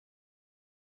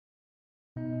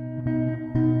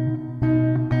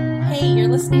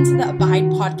listening to the Abide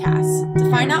podcast.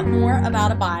 To find out more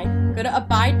about Abide, go to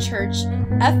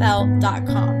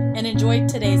abidechurchfl.com and enjoy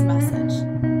today's message.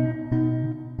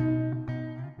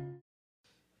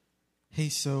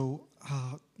 Hey,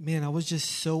 I was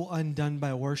just so undone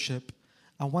by worship.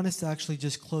 I want us to actually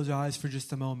just close our eyes for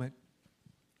just a moment.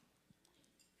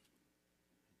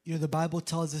 You know, the Bible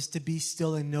tells us to be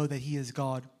still and know that He is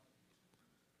God.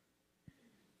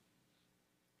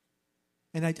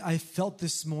 And I felt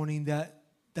this morning that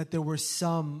there were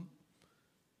some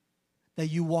that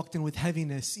you walked in with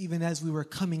heaviness. Even as we were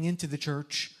coming into the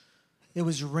church, it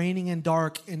was raining and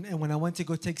dark. And when I went to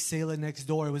go take Selah next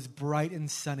door, it was bright and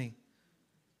sunny.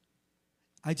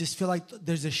 I just feel like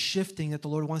there's a shifting that the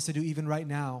Lord wants to do even right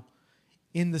now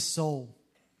in the soul.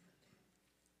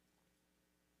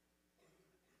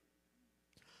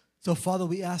 So, Father,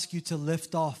 we ask you to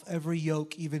lift off every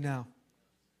yoke even now.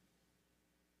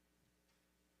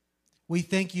 We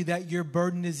thank you that your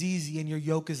burden is easy and your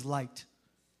yoke is light.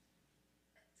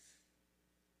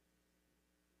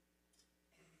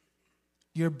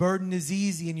 Your burden is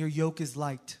easy and your yoke is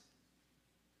light.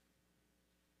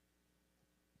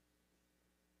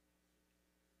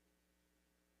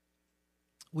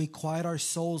 We quiet our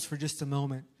souls for just a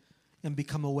moment and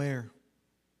become aware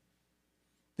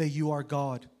that you are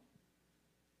God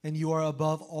and you are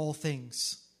above all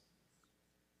things.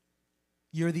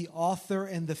 You're the author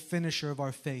and the finisher of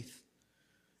our faith.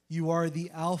 You are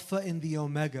the Alpha and the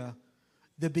Omega,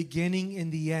 the beginning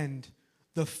and the end,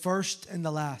 the first and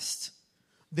the last.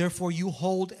 Therefore, you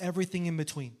hold everything in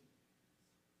between.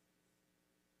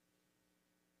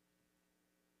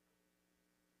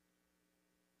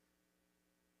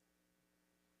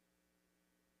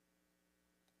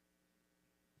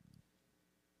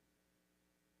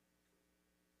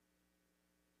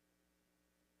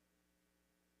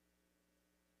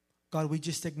 God, we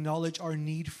just acknowledge our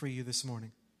need for you this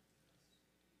morning.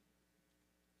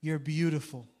 You're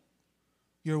beautiful.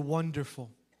 You're wonderful.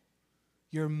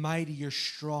 You're mighty. You're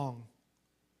strong.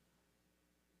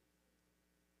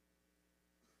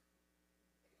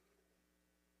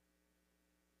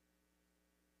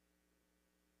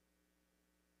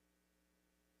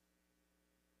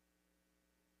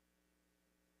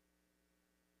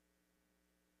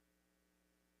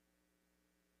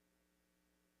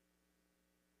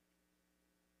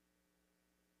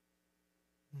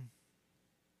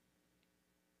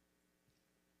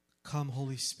 Come,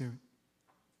 Holy Spirit.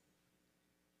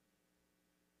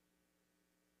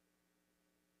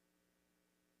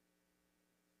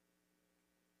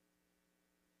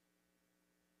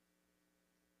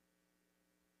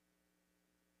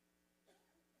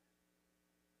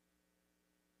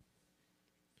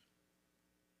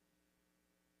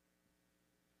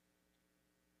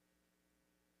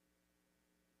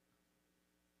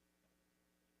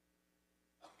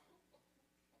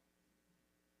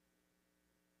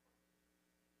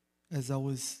 As I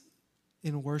was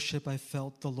in worship, I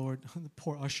felt the Lord. The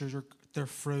poor ushers, they're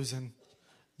frozen.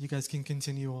 You guys can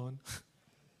continue on.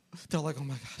 They're like, oh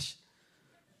my gosh.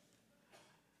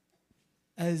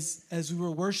 As we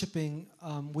were worshiping,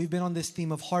 we've been on this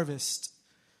theme of harvest.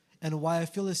 And why I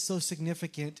feel it's so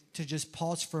significant to just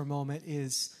pause for a moment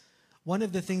is one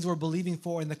of the things we're believing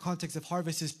for in the context of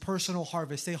harvest is personal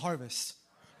harvest. Say harvest.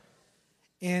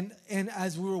 And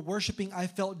as we were worshiping, I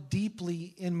felt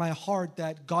deeply in my heart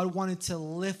that God wanted to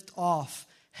lift off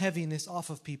heaviness off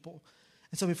of people.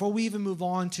 And so before we even move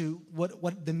on to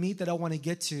what the meat that I want to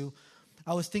get to,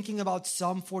 I was thinking about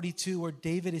Psalm 42 where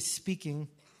David is speaking.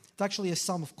 It's actually a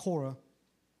psalm of Korah.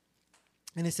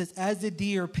 And it says, as the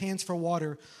deer pants for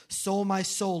water, so my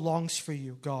soul longs for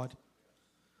you, God.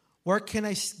 Where can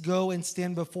I go and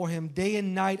stand before him? Day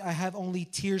and night I have only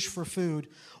tears for food,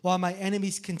 while my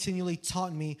enemies continually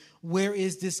taunt me, where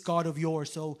is this God of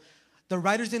yours? So the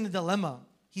writer's in a dilemma.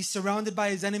 He's surrounded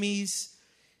by his enemies.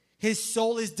 His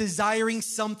soul is desiring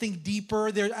something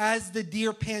deeper. There, as the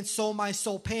deer pants, so my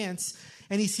soul pants.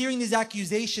 And he's hearing this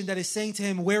accusation that is saying to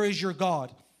him, where is your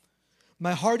God?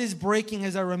 My heart is breaking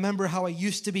as I remember how I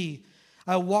used to be.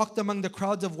 I walked among the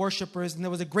crowds of worshipers, and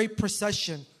there was a great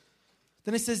procession.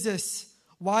 Then it says this,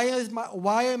 why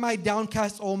am I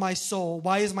downcast, O my soul?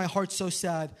 Why is my heart so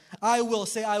sad? I will.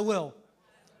 Say, I will.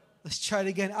 Let's try it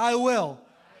again. I will.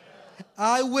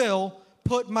 I will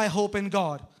put my hope in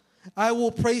God. I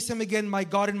will praise him again, my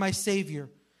God and my Savior.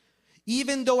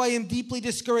 Even though I am deeply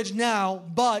discouraged now,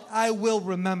 but I will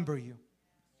remember you.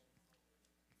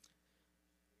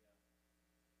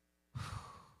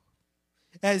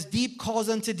 As deep calls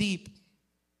unto deep.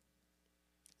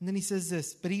 And then he says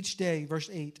this, but each day, verse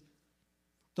 8,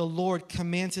 the Lord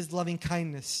commands his loving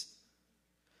kindness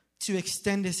to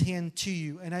extend his hand to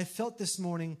you. And I felt this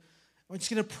morning, I'm just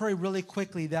going to pray really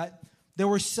quickly, that there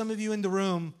were some of you in the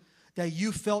room that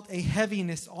you felt a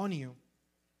heaviness on you.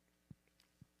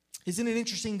 Isn't it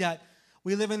interesting that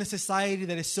we live in a society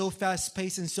that is so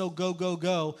fast-paced and so go, go,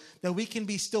 go, that we can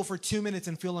be still for 2 minutes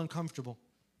and feel uncomfortable?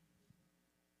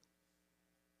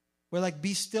 We're like,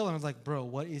 be still. And I was like, bro,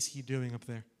 what is he doing up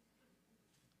there?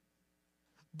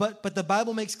 But the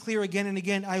Bible makes clear again and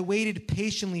again, I waited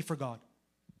patiently for God.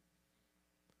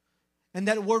 And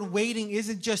that word waiting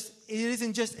isn't just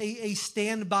a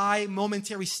standby,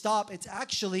 momentary stop. It's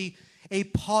actually a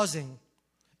pausing.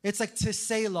 It's like to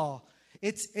Selah.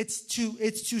 It's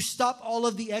to stop all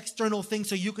of the external things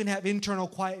so you can have internal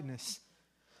quietness,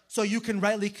 so you can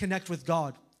rightly connect with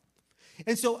God.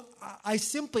 And so I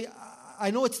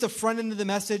know it's the front end of the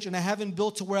message and I haven't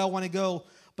built to where I want to go,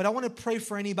 but I want to pray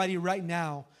for anybody right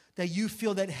now that you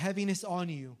feel that heaviness on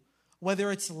you,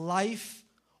 whether it's life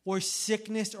or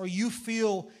sickness, or you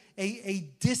feel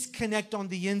a disconnect on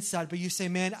the inside, but you say,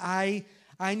 man, I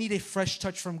need a fresh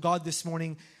touch from God this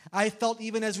morning. I felt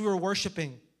even as we were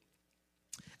worshiping,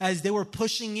 as they were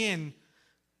pushing in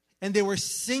and they were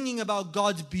singing about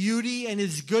God's beauty and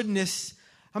his goodness.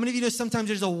 How many of you know sometimes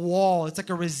there's a wall? It's like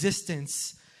a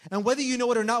resistance. And whether you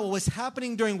know it or not, what was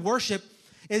happening during worship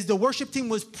is the worship team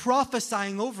was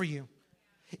prophesying over you.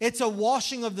 It's a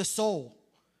washing of the soul.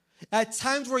 At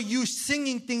times where you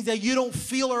singing things that you don't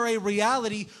feel are a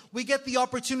reality, we get the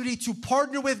opportunity to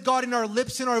partner with God in our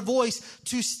lips and our voice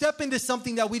to step into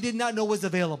something that we did not know was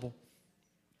available.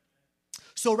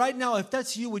 So right now, if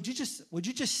that's you, would you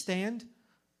just stand?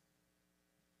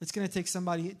 It's going to take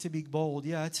somebody to be bold.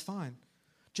 Yeah, it's fine.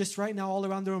 Just right now, all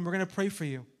around the room, we're going to pray for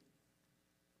you.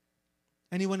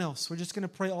 Anyone else? We're just going to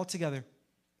pray all together.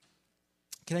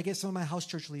 Can I get some of my house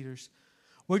church leaders?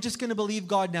 We're just going to believe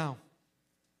God now.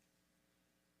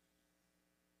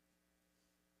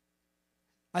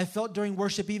 I felt during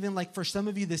worship, even like for some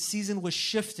of you, the season was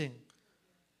shifting.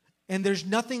 And there's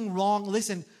nothing wrong.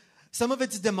 Listen, some of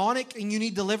it's demonic and you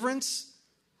need deliverance,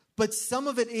 but some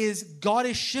of it is God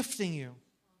is shifting you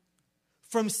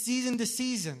from season to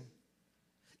season.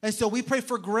 And so we pray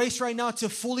for grace right now to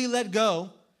fully let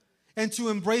go and to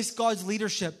embrace God's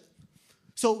leadership.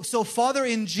 So Father,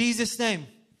 in Jesus' name,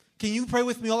 can you pray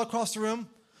with me all across the room?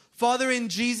 Father, in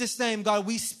Jesus' name, God,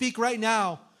 we speak right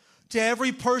now to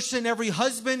every person, every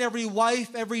husband, every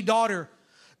wife, every daughter.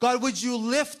 God, would you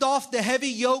lift off the heavy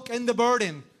yoke and the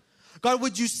burden? God,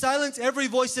 would you silence every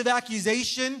voice of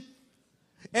accusation,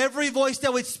 every voice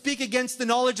that would speak against the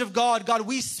knowledge of God? God,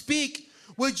 we speak,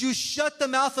 would you shut the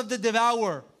mouth of the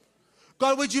devourer?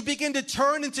 God, would you begin to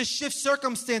turn and to shift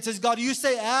circumstances? God, you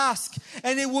say ask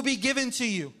and it will be given to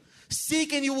you.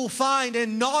 Seek and you will find,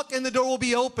 and knock and the door will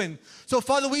be open. So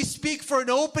Father, we speak for an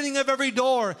opening of every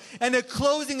door and a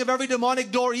closing of every demonic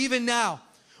door even now.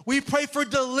 We pray for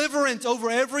deliverance over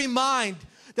every mind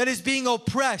that is being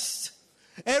oppressed,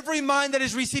 every mind that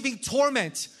is receiving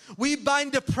torment. We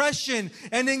bind depression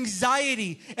and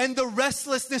anxiety and the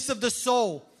restlessness of the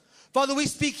soul. Father, we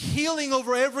speak healing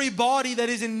over every body that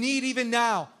is in need even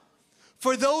now.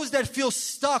 For those that feel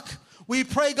stuck, we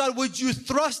pray, God, would you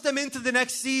thrust them into the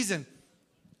next season?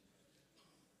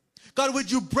 God, would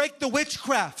you break the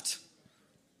witchcraft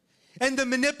and the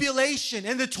manipulation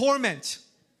and the torment?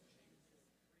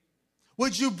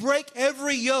 Would you break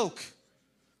every yoke?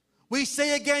 We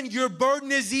say again, your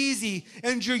burden is easy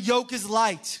and your yoke is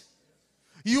light.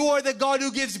 You are the God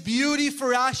who gives beauty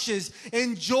for ashes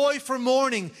and joy for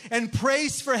mourning and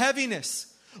praise for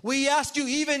heaviness. We ask you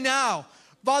even now,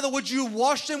 Father, would you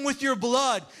wash them with your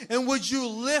blood and would you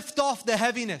lift off the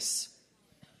heaviness?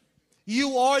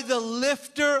 You are the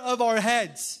lifter of our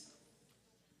heads.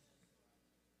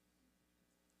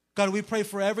 God, we pray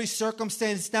for every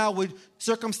circumstance now. Would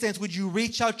you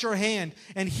reach out your hand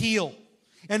and heal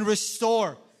and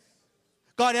restore?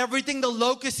 God, everything the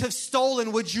locusts have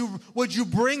stolen, would you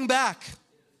bring back?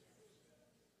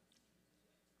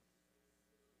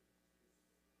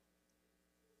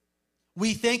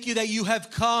 We thank you that you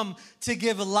have come to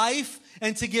give life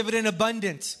and to give it in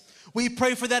abundance. We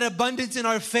pray for that abundance in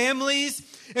our families,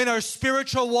 in our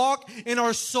spiritual walk, in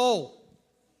our soul.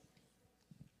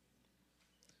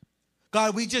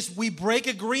 God, we break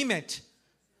agreement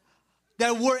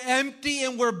that we're empty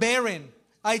and we're barren.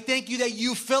 I thank you that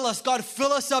you fill us. God,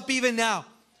 fill us up even now.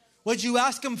 Would you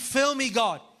ask him, fill me,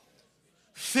 God.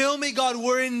 Fill me, God.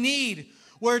 We're in need.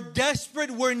 We're desperate.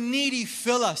 We're needy.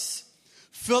 Fill us.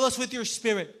 Fill us with your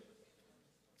spirit.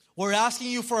 We're asking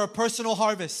you for a personal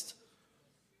harvest.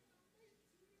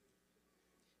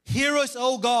 Hear us,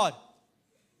 oh God.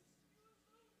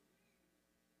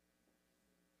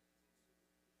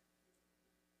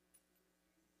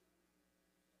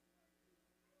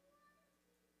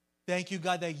 Thank you,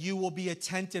 God, that you will be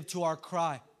attentive to our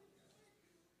cry.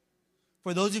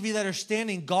 For those of you that are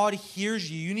standing, God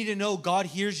hears you. You need to know God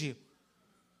hears you.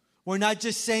 We're not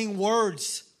just saying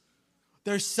words.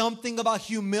 There's something about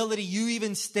humility, you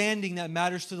even standing, that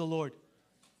matters to the Lord.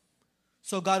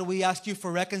 So God, we ask you for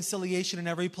reconciliation in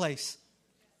every place.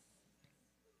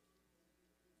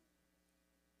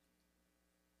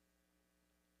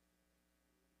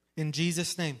 In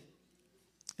Jesus' name,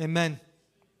 amen.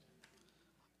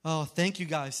 Oh, thank you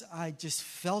guys. I just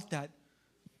felt that.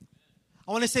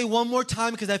 I want to say one more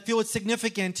time because I feel it's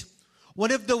significant.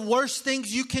 One of the worst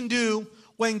things you can do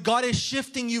when God is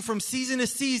shifting you from season to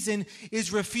season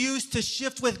is refuse to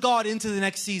shift with God into the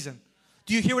next season.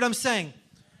 Do you hear what I'm saying?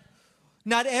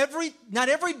 Not every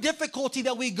difficulty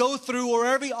that we go through or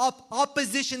every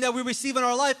opposition that we receive in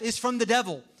our life is from the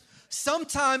devil.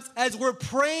 Sometimes as we're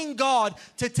praying God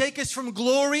to take us from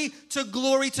glory to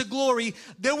glory to glory,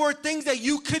 there were things that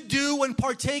you could do and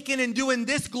partake in and do in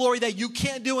this glory that you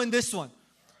can't do in this one.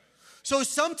 So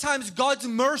sometimes God's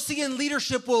mercy and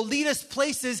leadership will lead us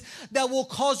places that will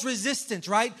cause resistance,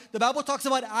 right? The Bible talks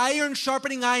about iron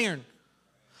sharpening iron.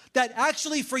 That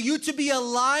actually for you to be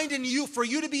aligned and for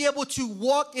you to be able to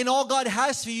walk in all God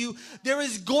has for you, there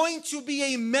is going to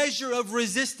be a measure of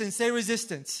resistance. Say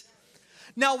resistance.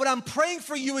 Now, what I'm praying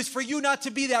for you is for you not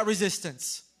to be that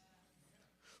resistance.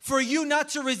 For you not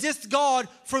to resist God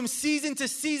from season to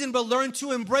season, but learn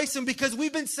to embrace Him, because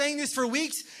we've been saying this for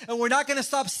weeks and we're not going to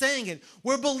stop saying it.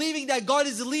 We're believing that God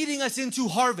is leading us into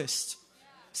harvest.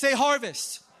 Say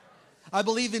harvest. I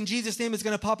believe in Jesus' name it's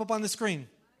going to pop up on the screen.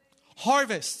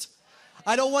 Harvest.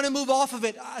 I don't want to move off of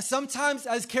it. Sometimes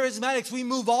as charismatics, we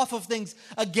move off of things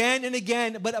again and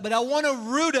again. But I want to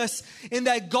root us in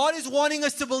that God is wanting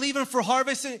us to believe in for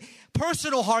harvest,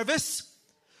 personal harvest,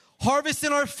 harvest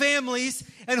in our families,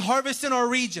 and harvest in our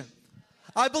region.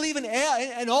 I believe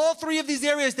in all three of these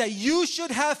areas that you should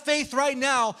have faith right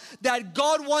now that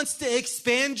God wants to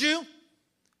expand you.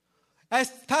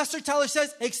 As Pastor Tyler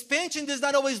says, expansion does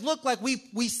not always look like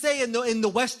we say in the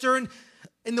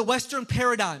Western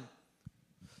paradigm.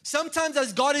 Sometimes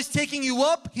as God is taking you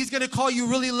up, He's going to call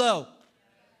you really low.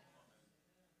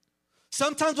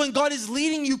 Sometimes when God is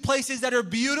leading you places that are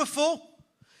beautiful,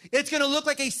 it's going to look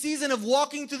like a season of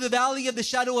walking through the valley of the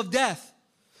shadow of death.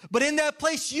 But in that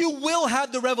place, you will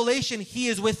have the revelation, He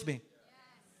is with me.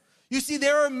 You see,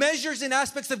 there are measures and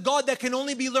aspects of God that can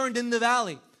only be learned in the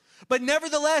valley. But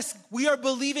nevertheless, we are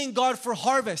believing God for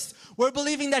harvest. We're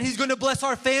believing that He's going to bless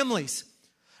our families.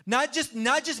 Not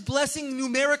just blessing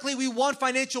numerically, we want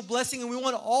financial blessing and we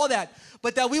want all that,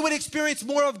 but that we would experience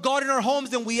more of God in our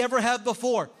homes than we ever have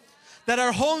before. That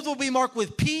our homes will be marked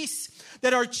with peace,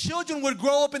 that our children would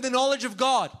grow up in the knowledge of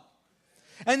God,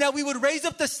 and that we would raise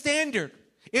up the standard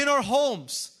in our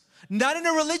homes. Not in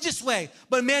a religious way,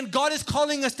 but man, God is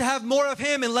calling us to have more of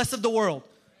Him and less of the world.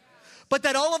 But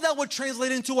that all of that would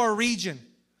translate into our region.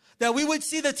 That we would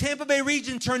see the Tampa Bay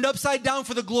region turned upside down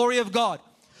for the glory of God.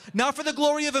 Not for the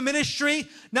glory of a ministry,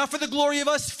 not for the glory of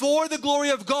us, for the glory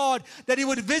of God, that He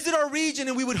would visit our region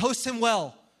and we would host Him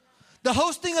well. The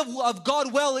hosting of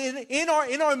God well in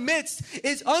our midst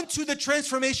is unto the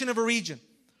transformation of a region.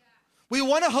 We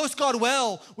want to host God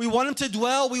well. We want Him to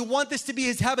dwell. We want this to be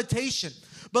His habitation.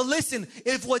 But listen,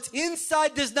 if what's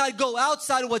inside does not go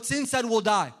outside, what's inside will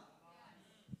die.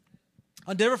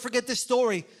 I'll never forget this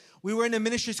story. We were in a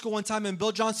ministry school one time and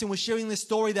Bill Johnson was sharing this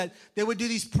story that they would do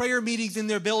these prayer meetings in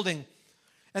their building.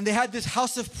 And they had this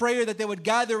house of prayer that they would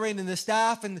gather in, and the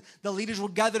staff and the leaders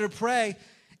would gather to pray.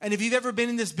 And if you've ever been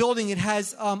in this building, it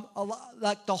has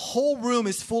like the whole room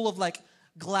is full of like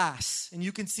glass, and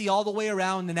you can see all the way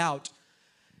around and out.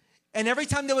 And every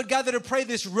time they would gather to pray,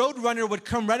 this road runner would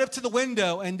come right up to the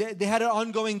window, and they had an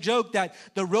ongoing joke that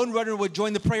the road runner would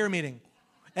join the prayer meeting.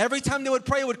 Every time they would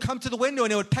pray, it would come to the window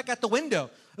and it would peck at the window.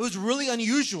 It was really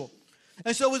unusual.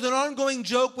 And so it was an ongoing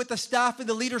joke with the staff and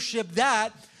the leadership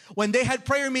that when they had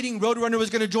prayer meeting, Roadrunner was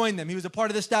going to join them. He was a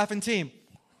part of the staff and team.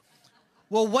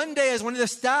 Well, one day as one of the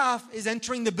staff is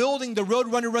entering the building, the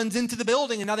Roadrunner runs into the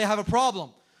building and now they have a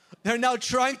problem. They're now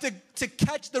trying to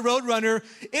catch the Roadrunner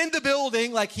in the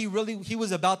building like he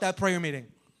was about that prayer meeting.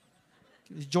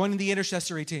 He's joining the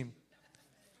intercessory team.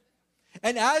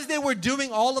 And as they were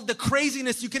doing all of the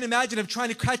craziness you can imagine of trying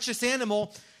to catch this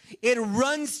animal, it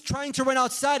runs, trying to run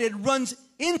outside, it runs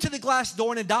into the glass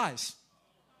door and it dies.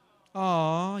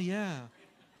 Oh, yeah.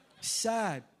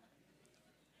 Sad.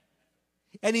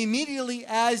 And immediately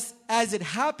as it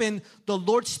happened, the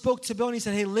Lord spoke to Bill and He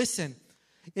said, hey, listen,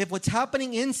 if what's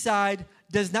happening inside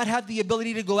does not have the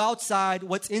ability to go outside,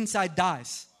 what's inside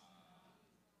dies.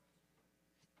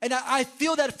 And I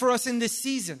feel that for us in this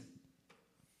season.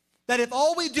 That if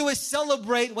all we do is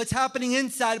celebrate what's happening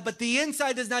inside, but the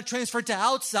inside does not transfer to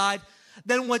outside,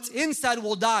 then what's inside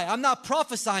will die. I'm not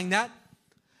prophesying that.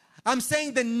 I'm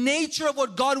saying the nature of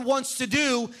what God wants to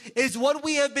do is what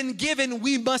we have been given,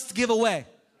 we must give away.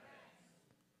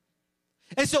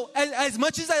 And so as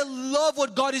much as I love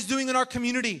what God is doing in our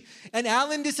community, and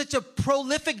Alan did such a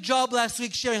prolific job last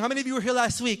week sharing. How many of you were here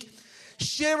last week?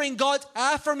 Sharing God's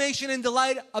affirmation and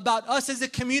delight about us as a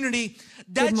community.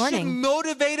 That should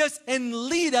motivate us and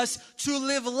lead us to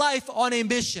live life on a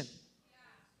mission.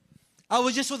 I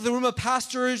was just with a room of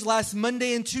pastors last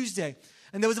Monday and Tuesday.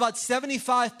 And there was about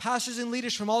 75 pastors and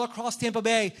leaders from all across Tampa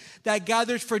Bay that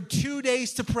gathered for 2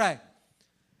 days to pray.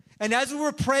 And as we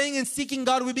were praying and seeking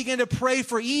God, we began to pray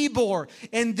for Ybor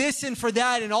and this and for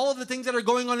that and all of the things that are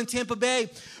going on in Tampa Bay.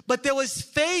 But there was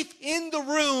faith in the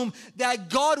room that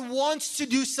God wants to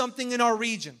do something in our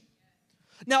region.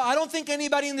 Now, I don't think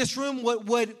anybody in this room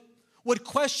would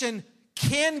question,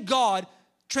 can God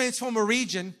transform a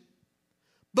region?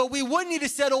 But we would need to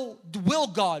settle, will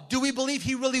God? Do we believe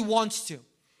He really wants to?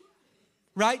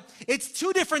 Right? It's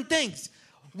two different things.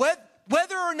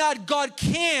 Whether or not God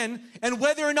can and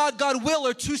whether or not God will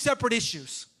are two separate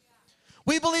issues.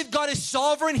 We believe God is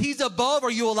sovereign. He's above.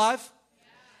 Are you alive?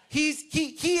 He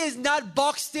is not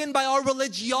boxed in by our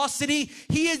religiosity.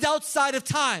 He is outside of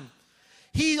time.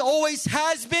 He always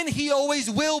has been. He always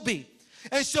will be.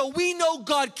 And so we know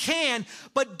God can,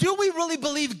 but do we really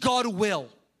believe God will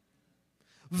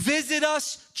visit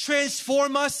us,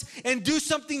 transform us, and do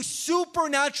something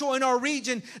supernatural in our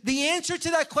region? The answer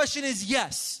to that question is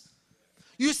yes.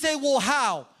 You say, well,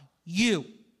 how? You.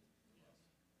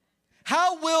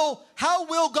 How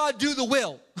will God do the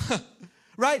will?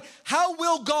 Right? How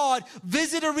will God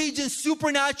visit a region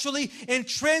supernaturally and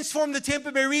transform the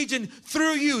Tampa Bay region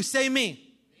through you? Say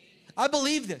me. I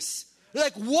believe this.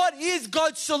 Like, what is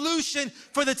God's solution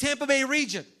for the Tampa Bay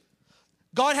region?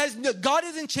 God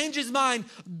hasn't changed His mind.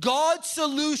 God's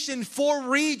solution for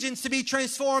regions to be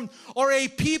transformed are a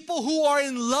people who are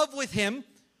in love with Him,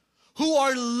 who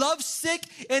are lovesick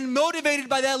and motivated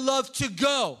by that love to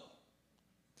go.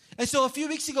 And so a few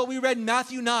weeks ago, we read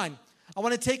Matthew 9. I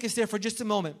want to take us there for just a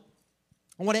moment.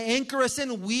 I want to anchor us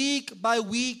in week by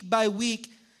week by week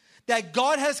that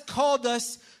God has called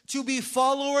us to be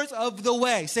followers of the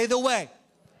way. Say the way.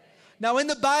 Now in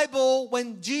the Bible,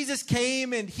 when Jesus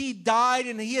came and He died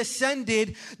and He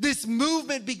ascended, this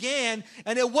movement began,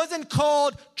 and it wasn't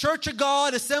called Church of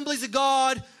God, Assemblies of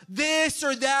God, this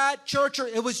or that church.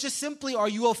 It was just simply, are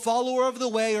you a follower of the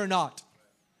way or not?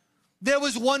 There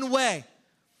was one way.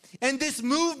 And this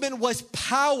movement was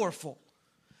powerful.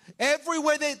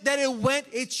 Everywhere that it went,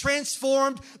 it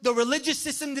transformed. The religious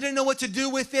system didn't know what to do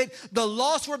with it. The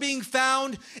lost were being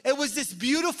found. It was this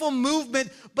beautiful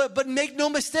movement, but make no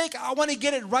mistake, I want to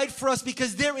get it right for us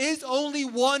because there is only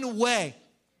one way.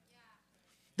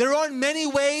 There aren't many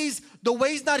ways. The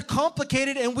way's not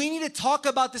complicated, and we need to talk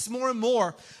about this more and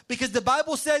more because the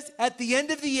Bible says at the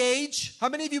end of the age, how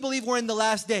many of you believe we're in the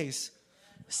last days?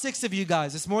 6 of you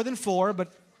guys. It's more than 4,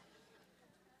 but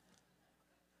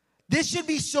this should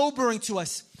be sobering to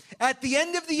us. At the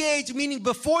end of the age, meaning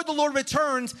before the Lord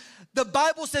returns, the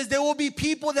Bible says there will be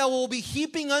people that will be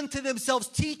heaping unto themselves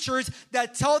teachers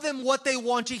that tell them what they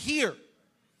want to hear.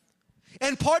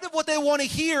 And part of what they want to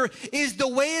hear is the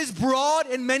way is broad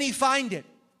and many find it.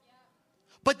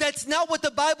 But that's not what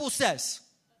the Bible says.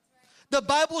 The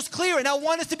Bible's clear, and I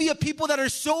want us to be a people that are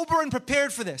sober and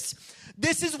prepared for this.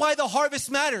 This is why the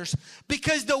harvest matters,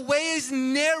 because the way is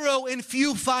narrow and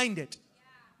few find it.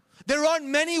 There aren't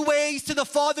many ways to the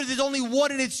Father. There's only one,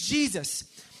 and it's Jesus.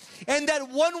 And that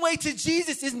one way to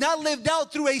Jesus is not lived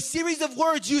out through a series of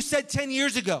words you said 10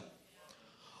 years ago.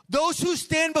 Those who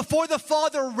stand before the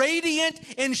Father radiant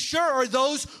and sure are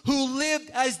those who lived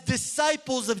as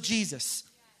disciples of Jesus.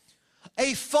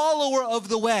 A follower of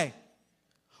the way.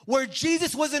 Where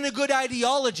Jesus wasn't a good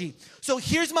ideology. So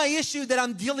here's my issue that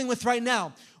I'm dealing with right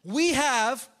now. We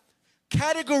have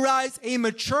categorized a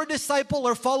mature disciple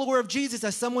or follower of Jesus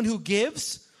as someone who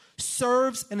gives,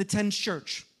 serves, and attends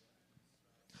church.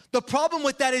 The problem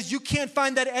with that is you can't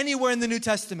find that anywhere in the New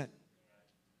Testament.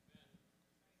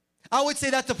 I would say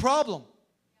that's a problem.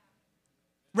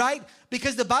 Right?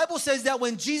 Because the Bible says that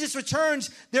when Jesus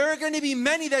returns, there are going to be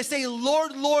many that say,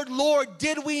 Lord, Lord, Lord,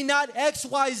 did we not X,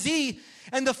 Y, Z?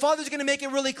 And the Father's going to make it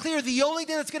really clear. The only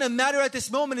thing that's going to matter at this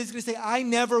moment is going to say, I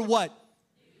never what?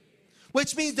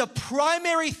 Which means the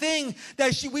primary thing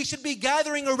that we should be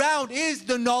gathering around is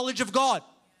the knowledge of God.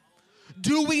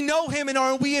 Do we know Him, and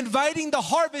are we inviting the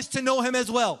harvest to know Him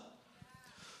as well?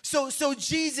 So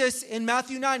Jesus in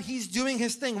Matthew 9, he's doing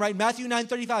his thing, right? Matthew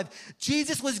 9:35.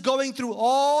 Jesus was going through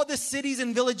all the cities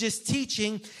and villages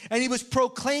teaching, and he was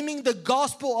proclaiming the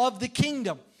gospel of the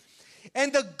kingdom.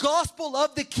 And the gospel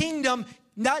of the kingdom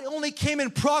not only came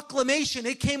in proclamation,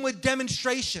 it came with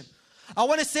demonstration. I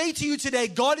want to say to you today,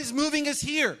 God is moving us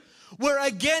here, where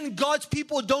again, God's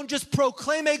people don't just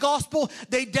proclaim a gospel,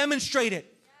 they demonstrate it.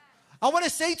 I want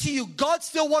to say to you, God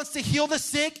still wants to heal the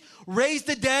sick, raise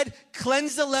the dead,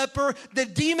 cleanse the leper. The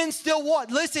demons still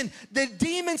what? Listen, the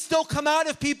demons still come out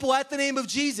of people at the name of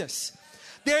Jesus.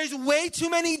 There's way too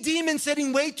many demons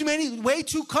sitting way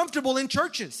too comfortable in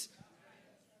churches.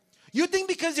 You think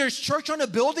because there's church on a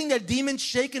building that demons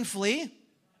shake and flee?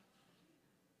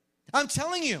 I'm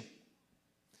telling you,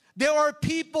 there are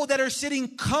people that are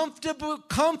sitting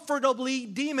comfortably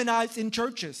demonized in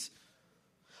churches.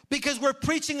 Because we're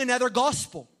preaching another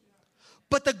gospel.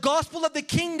 But the gospel of the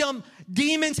kingdom,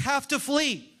 demons have to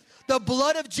flee. The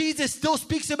blood of Jesus still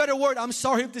speaks a better word. I'm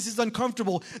sorry if this is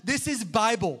uncomfortable. This is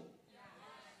Bible.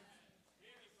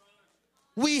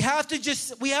 We have to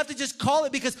just call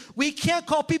it, because we can't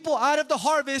call people out of the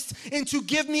harvest into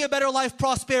give me a better life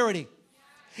prosperity.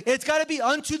 It's got to be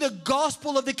unto the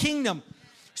gospel of the kingdom.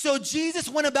 So Jesus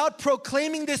went about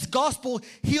proclaiming this gospel,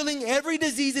 healing every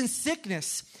disease and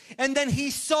sickness. And then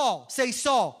he saw.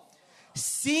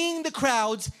 Seeing the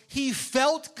crowds, he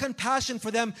felt compassion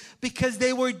for them because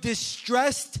they were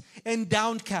distressed and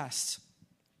downcast.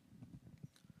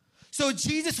 So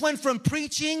Jesus went from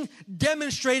preaching,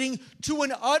 demonstrating, to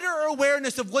an utter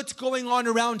awareness of what's going on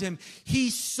around him. He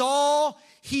saw,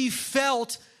 he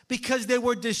felt, because they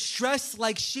were distressed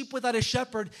like sheep without a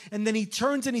shepherd. And then he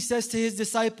turns and he says to his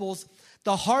disciples,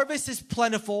 the harvest is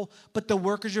plentiful, but the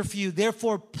workers are few.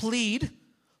 Therefore,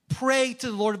 pray to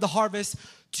the Lord of the harvest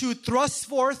to thrust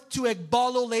forth to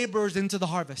ekbalo laborers into the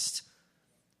harvest.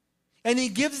 And he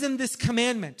gives them this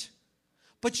commandment.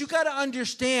 But you got to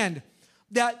understand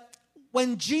that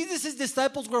when Jesus'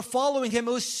 disciples were following him,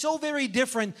 it was so very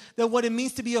different than what it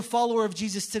means to be a follower of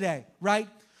Jesus today, right?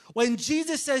 When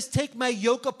Jesus says, take my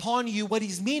yoke upon you, what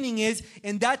he's meaning is,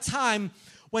 in that time,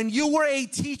 when you were a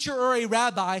teacher or a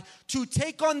rabbi, to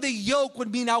take on the yoke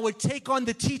would mean I would take on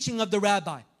the teaching of the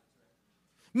rabbi.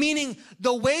 Meaning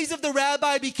the ways of the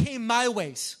rabbi became my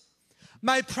ways.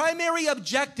 My primary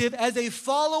objective as a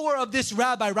follower of this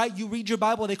rabbi, right? You read your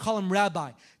Bible, they call him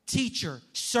rabbi, teacher,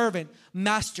 servant,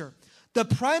 master. The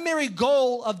primary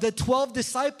goal of the 12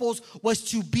 disciples was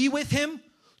to be with him,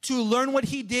 to learn what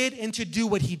he did, and to do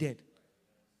what he did.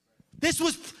 This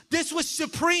was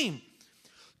supreme.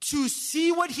 To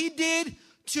see what he did,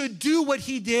 to do what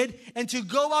he did, and to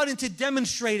go out and to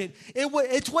demonstrate it.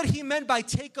 It's what he meant by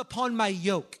take upon my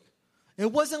yoke.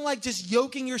 It wasn't like just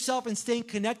yoking yourself and staying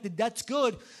connected. That's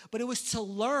good, but it was to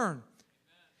learn.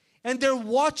 And they're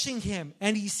watching him,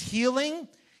 and he's healing,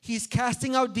 he's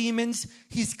casting out demons,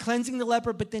 he's cleansing the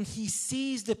leper, but then he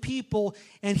sees the people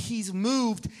and he's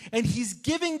moved, and he's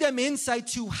giving them insight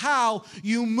to how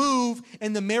you move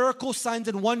in the miracle signs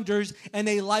and wonders and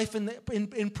a life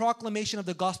in proclamation of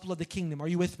the gospel of the kingdom. Are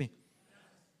you with me?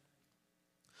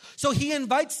 So he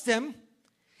invites them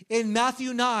in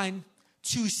Matthew 9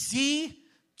 to see,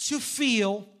 to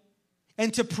feel,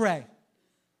 and to pray.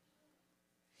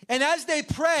 And as they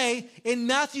pray in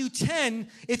Matthew 10,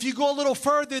 if you go a little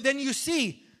further, then you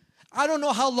see, I don't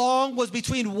know how long was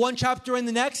between one chapter and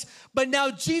the next, but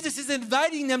now Jesus is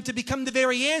inviting them to become the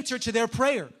very answer to their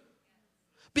prayer.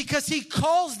 Because he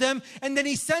calls them and then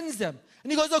he sends them.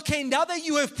 And he goes, okay, now that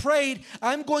you have prayed,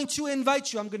 I'm going to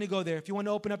invite you. I'm going to go there. If you want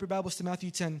to open up your Bibles to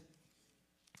Matthew 10.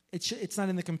 It's not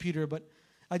in the computer, but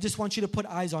I just want you to put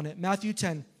eyes on it. Matthew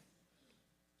 10.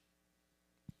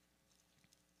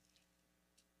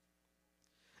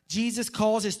 Jesus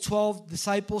calls his 12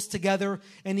 disciples together,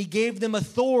 and he gave them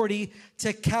authority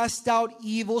to cast out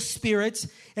evil spirits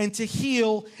and to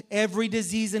heal every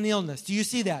disease and illness. Do you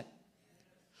see that?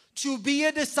 To be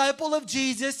a disciple of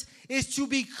Jesus is to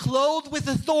be clothed with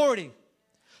authority,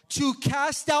 to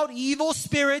cast out evil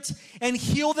spirits and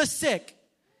heal the sick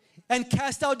and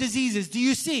cast out diseases. Do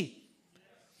you see?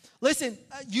 Listen,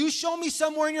 you show me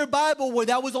somewhere in your Bible where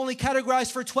that was only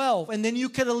categorized for 12, and then you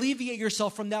could alleviate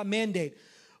yourself from that mandate.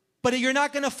 But you're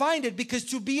not going to find it, because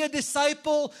to be a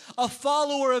disciple, a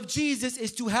follower of Jesus,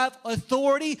 is to have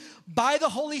authority by the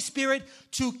Holy Spirit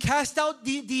to cast out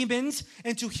demons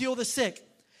and to heal the sick.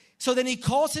 So then he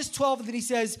calls his 12 and then he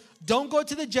says, don't go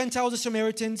to the Gentiles or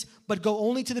Samaritans, but go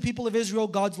only to the people of Israel,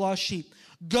 God's lost sheep.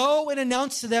 Go and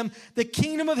announce to them, the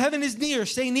kingdom of heaven is near.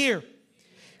 Say near.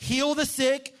 Heal the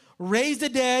sick, raise the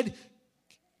dead,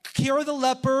 cure the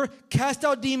leper, cast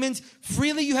out demons.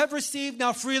 Freely you have received,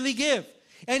 now freely give.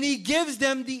 And he gives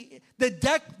them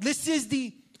this is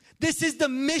the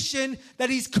mission that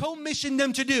he's commissioned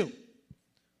them to do.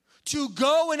 To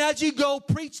go, and as you go,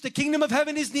 preach the kingdom of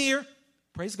heaven is near.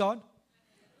 Praise God.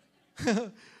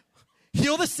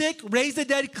 Heal the sick, raise the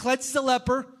dead, cleanse the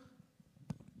leper.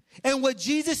 And what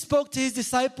Jesus spoke to his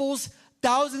disciples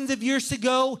thousands of years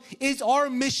ago is our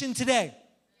mission today.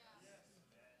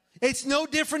 It's no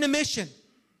different a mission.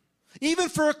 Even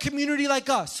for a community like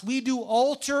us, we do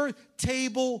altar,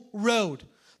 table, road.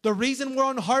 The reason we're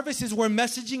on Harvest is we're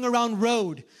messaging around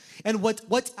road and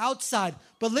what's outside.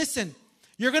 But listen,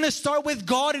 you're going to start with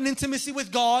God and intimacy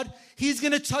with God. He's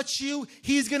going to touch you.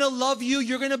 He's going to love you.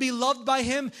 You're going to be loved by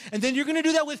him. And then you're going to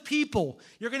do that with people.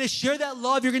 You're going to share that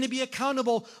love. You're going to be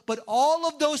accountable. But all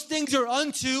of those things are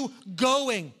unto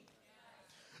going.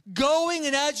 Going,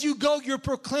 and as you go, you're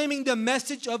proclaiming the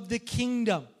message of the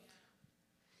kingdom.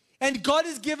 And God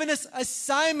has given us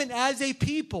assignment as a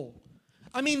people.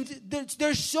 I mean,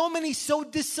 there's so many so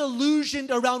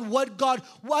disillusioned around what God,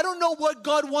 I don't know what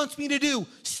God wants me to do.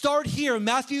 Start here,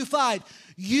 Matthew 5.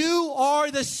 You are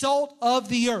the salt of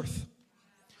the earth.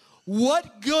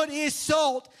 What good is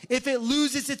salt if it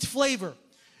loses its flavor?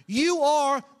 You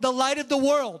are the light of the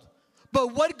world.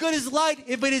 But what good is light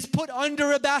if it is put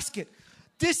under a basket?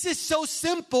 This is so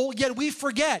simple, yet we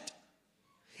forget.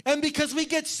 And because we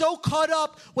get so caught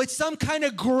up with some kind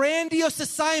of grandiose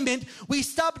assignment, we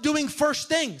stop doing first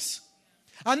things.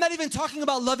 I'm not even talking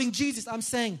about loving Jesus. I'm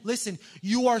saying, listen,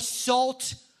 you are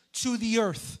salt to the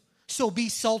earth, so be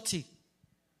salty.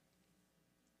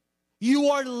 You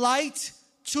are light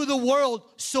to the world,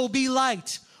 so be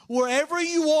light. Wherever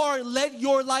you are, let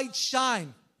your light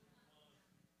shine.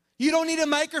 You don't need a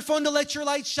microphone to let your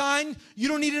light shine. You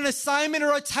don't need an assignment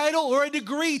or a title or a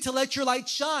degree to let your light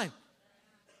shine.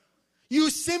 You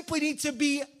simply need to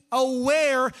be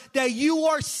aware that you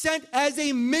are sent as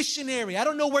a missionary. I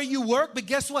don't know where you work, but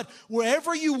guess what?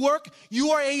 Wherever you work,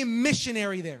 you are a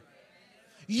missionary there.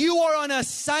 You are on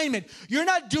assignment. You're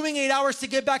not doing 8 hours to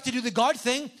get back to do the God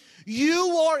thing. You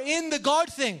are in the God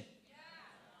thing.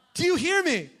 Do you hear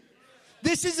me?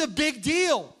 This is a big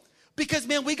deal. Because,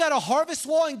 man, we got a harvest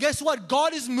wall, and guess what?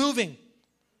 God is moving.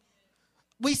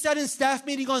 We sat in staff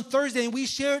meeting on Thursday, and we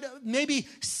shared maybe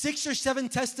 6 or 7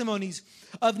 testimonies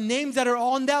of names that are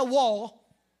on that wall,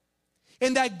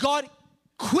 and that God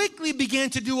quickly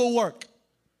began to do a work.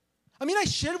 I mean, I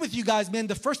shared with you guys, man,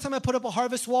 the first time I put up a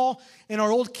harvest wall in our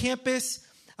old campus,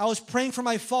 I was praying for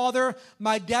my father.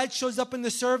 My dad shows up in the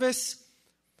service.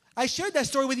 I shared that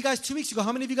story with you guys 2 weeks ago.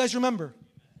 How many of you guys remember?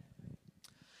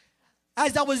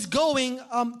 As I was going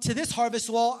to this harvest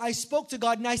wall, I spoke to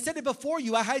God, and I said it before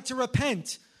you. I had to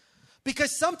repent.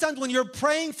 Because sometimes when you're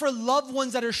praying for loved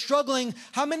ones that are struggling,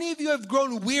 how many of you have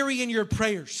grown weary in your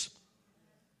prayers?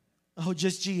 Oh,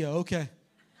 just Gia, okay.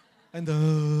 And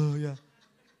yeah.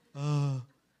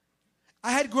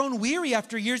 I had grown weary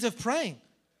after years of praying.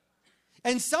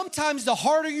 And sometimes the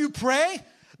harder you pray,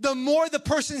 the more the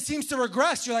person seems to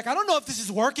regress. You're like, I don't know if this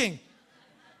is working.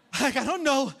 Like, I don't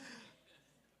know.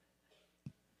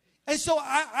 And so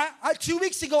I 2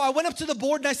 weeks ago, I went up to the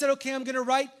board and I said, okay, I'm going to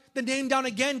write the name down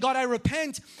again. God, I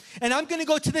repent. And I'm going to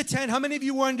go to the tent. How many of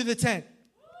you were under the tent?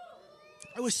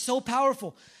 It was so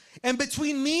powerful. And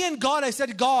between me and God, I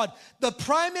said, God, the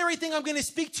primary thing I'm going to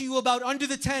speak to you about under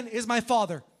the tent is my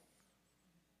father.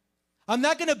 I'm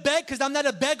not going to beg because I'm not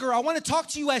a beggar. I want to talk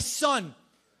to you as son.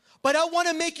 But I want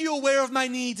to make you aware of my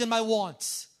needs and my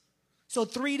wants. So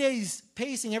 3 days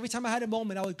pacing, every time I had a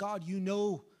moment, I would, God, you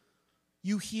know,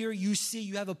 you hear, you see,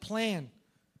 you have a plan.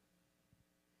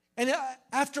 And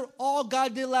after all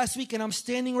God did last week, and I'm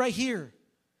standing right here,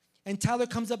 and Tyler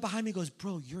comes up behind me and goes,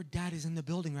 bro, your dad is in the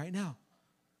building right now.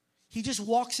 He just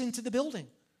walks into the building.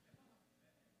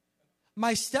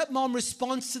 My stepmom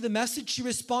responds to the message. She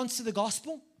responds to the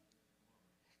gospel.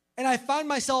 And I find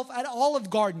myself at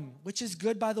Olive Garden, which is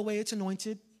good, by the way. It's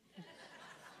anointed.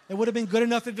 It would have been good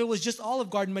enough if it was just Olive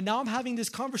Garden. But now I'm having this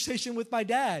conversation with my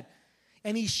dad.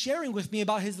 And he's sharing with me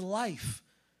about his life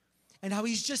and how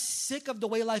he's just sick of the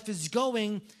way life is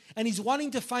going, and he's wanting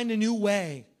to find a new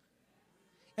way.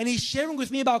 And he's sharing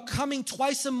with me about coming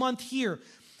twice a month here.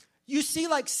 You see,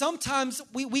 like sometimes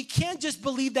we can't just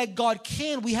believe that God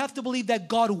can. We have to believe that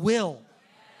God will.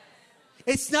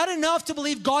 It's not enough to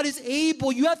believe God is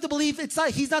able. You have to believe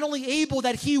He's not only able,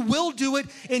 that He will do it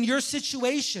in your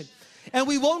situation. And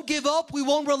we won't give up. We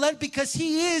won't relent because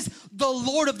He is the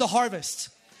Lord of the harvest.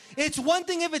 It's one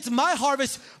thing if it's my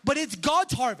harvest, but it's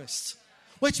God's harvest,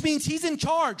 which means He's in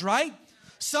charge, right?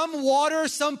 Some water,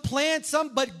 some plant,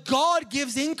 but God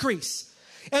gives increase.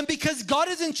 And because God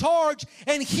is in charge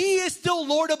and He is still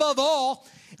Lord above all,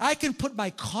 I can put my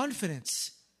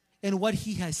confidence in what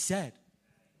he has said.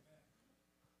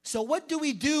 So what do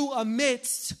we do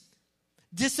amidst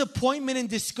disappointment and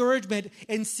discouragement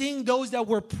and seeing those that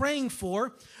we're praying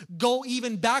for go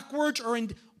even backwards?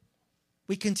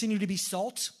 We continue to be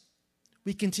salt.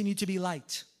 We continue to be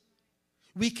light.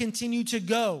 We continue to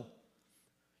go.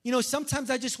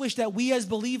 Sometimes I just wish that we as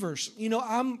believers,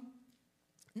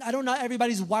 I don't know,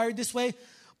 everybody's wired this way,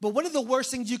 but one of the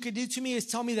worst things you could do to me is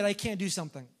tell me that I can't do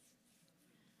something.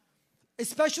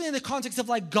 Especially in the context of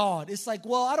like God. It's like,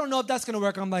 well, I don't know if that's going to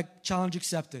work. I'm like, challenge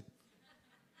accepted.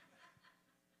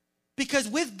 Because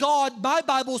with God, my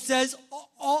Bible says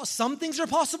some things are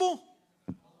possible.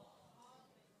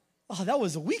 Oh, that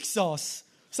was a weak sauce.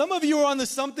 Some of you are on the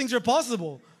some things are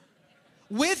possible.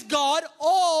 With God,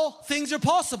 all things are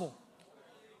possible.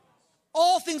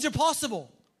 All things are possible.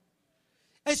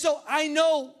 And so I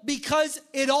know because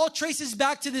it all traces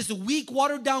back to this weak,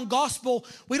 watered down gospel,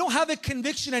 we don't have a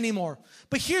conviction anymore.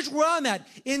 But here's where I'm at.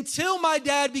 Until my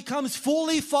dad becomes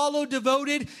fully followed,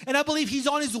 devoted, and I believe he's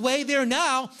on his way there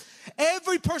now,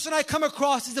 every person I come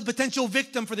across is a potential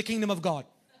victim for the kingdom of God.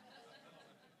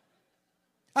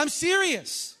 I'm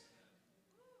serious.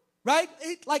 Right?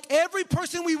 Like every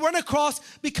person we run across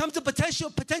becomes a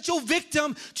potential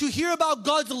victim to hear about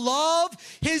God's love,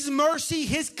 His mercy,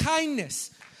 His kindness.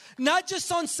 Not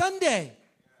just on Sunday.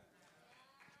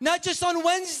 Not just on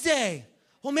Wednesday.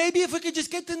 Well, maybe if we could just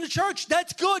get them to church.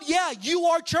 That's good. Yeah, you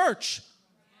are church.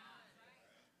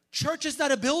 Church is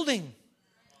not a building.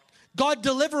 God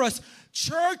deliver us.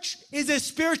 Church is a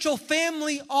spiritual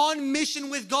family on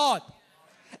mission with God.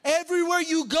 Everywhere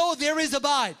you go, there is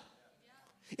abide.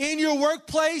 In your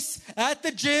workplace, at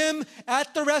the gym,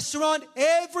 at the restaurant,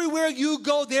 everywhere you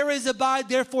go, there is abide.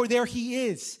 Therefore, there He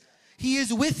is. He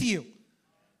is with you.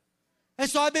 And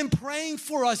so I've been praying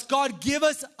for us. God, give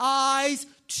us eyes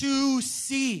to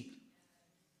see.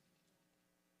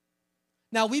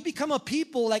 Now, we become a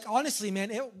people, like honestly,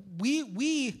 man, we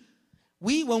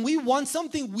when we want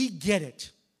something, we get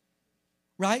it.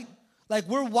 Right? Like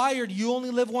we're wired, you only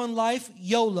live one life,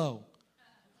 YOLO.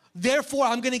 Therefore,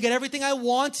 I'm going to get everything I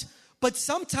want. But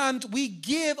sometimes we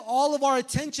give all of our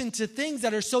attention to things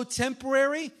that are so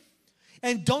temporary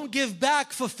and don't give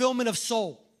back fulfillment of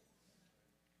soul.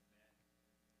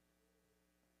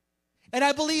 And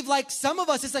I believe like some of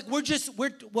us, it's like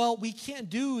we can't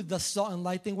do the salt and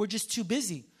light thing. We're just too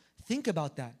busy. Think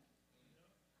about that.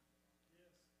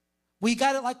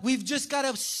 We've just got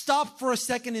to stop for a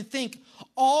second and think,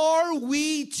 are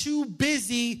we too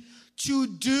busy to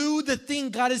do the thing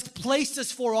God has placed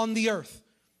us for on the earth?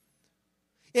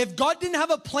 If God didn't have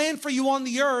a plan for you on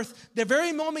the earth, the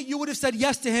very moment you would have said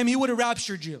yes to Him, He would have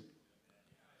raptured you.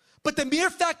 But the mere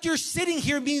fact you're sitting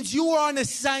here means you are on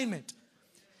assignment.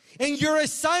 And your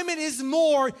assignment is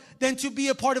more than to be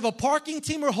a part of a parking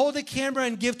team or hold a camera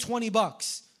and give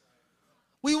 $20.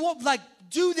 We won't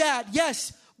do that,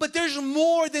 yes. But there's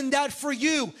more than that for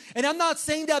you. And I'm not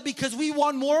saying that because we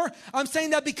want more. I'm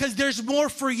saying that because there's more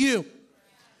for you.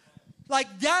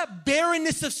 Like that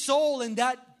barrenness of soul and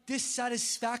that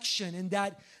dissatisfaction and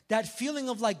that feeling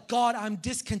of like, God, I'm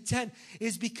discontent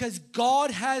is because God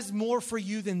has more for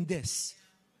you than this.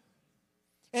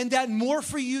 And that more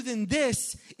for you than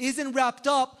this isn't wrapped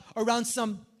up around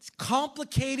some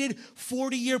complicated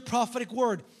 40-year prophetic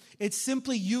word. It's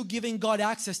simply you giving God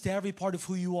access to every part of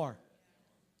who you are.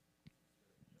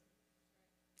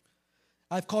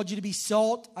 I've called you to be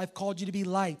salt. I've called you to be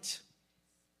light.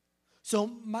 So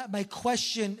my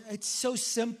question, it's so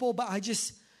simple, but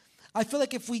I feel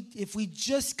like if we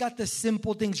just got the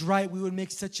simple things right, we would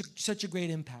make such a great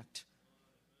impact.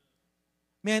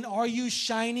 Man, are you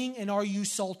shining and are you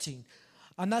salting?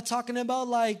 I'm not talking about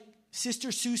like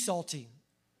Sister Sue salty.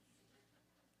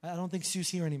 I don't think Sue's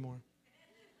here anymore.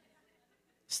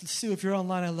 Sue, if you're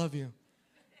online, I love you.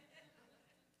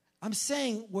 I'm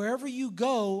saying wherever you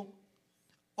go,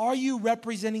 are you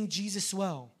representing Jesus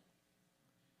well?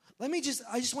 I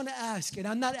just want to ask, and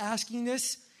I'm not asking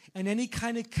this in any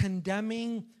kind of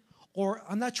condemning, or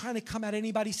I'm not trying to come at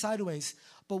anybody sideways,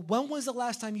 but when was the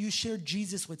last time you shared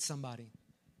Jesus with somebody?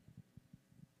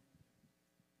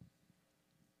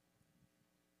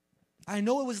 I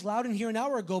know it was loud in here an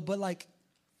hour ago, but like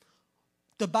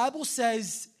the Bible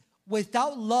says,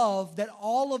 without love, that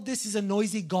all of this is a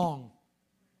noisy gong.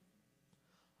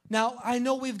 Now, I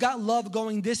know we've got love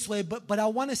going this way, but I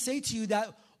want to say to you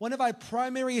that one of our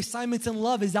primary assignments in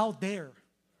love is out there.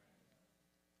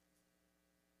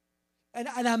 And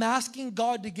I'm asking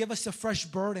God to give us a fresh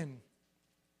burden.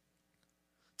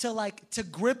 To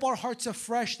grip our hearts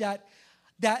afresh that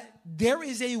there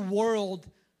is a world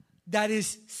that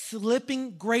is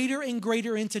slipping greater and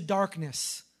greater into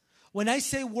darkness. When I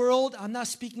say world, I'm not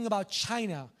speaking about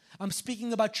China. I'm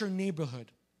speaking about your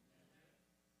neighborhood.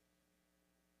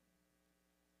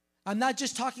 I'm not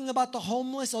just talking about the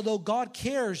homeless, although God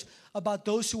cares about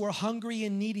those who are hungry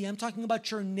and needy. I'm talking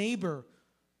about your neighbor,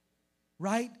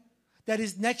 right? That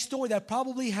is next door, that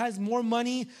probably has more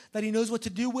money that he knows what to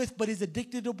do with, but is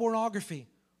addicted to pornography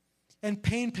and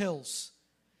pain pills.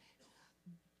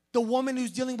 The woman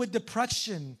who's dealing with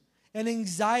depression and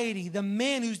anxiety. The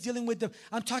man who's dealing with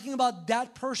I'm talking about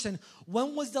that person.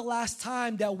 When was the last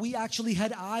time that we actually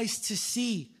had eyes to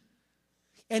see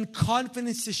and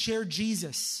confidence to share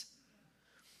Jesus?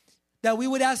 That we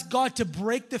would ask God to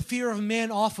break the fear of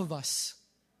man off of us.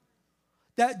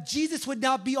 That Jesus would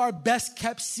not be our best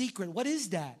kept secret. What is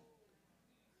that?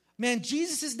 Man,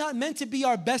 Jesus is not meant to be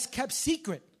our best kept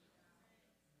secret.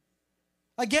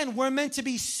 Again, we're meant to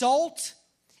be salt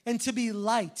and to be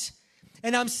light.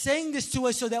 And I'm saying this to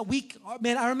us so that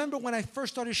I remember when I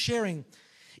first started sharing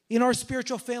in our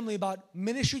spiritual family about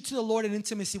ministry to the Lord and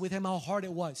intimacy with Him, how hard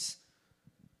it was.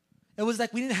 It was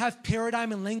like we didn't have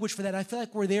paradigm and language for that. I feel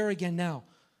like we're there again now.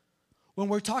 When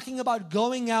we're talking about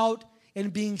going out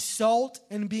and being salt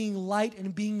and being light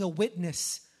and being a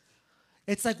witness,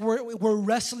 it's like we're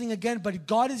wrestling again, but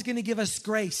God is going to give us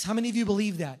grace. How many of you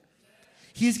believe that?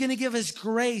 He's going to give us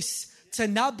grace to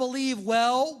not believe,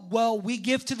 well, we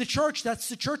give to the church. That's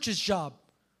the church's job.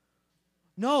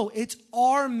 No, it's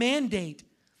our mandate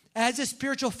as a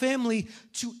spiritual family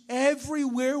to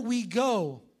everywhere we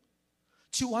go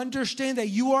to understand that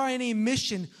you are in a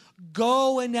mission.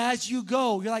 Go, and as you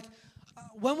go, you're like,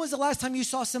 when was the last time you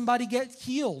saw somebody get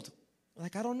healed?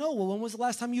 Like, I don't know. Well, when was the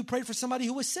last time you prayed for somebody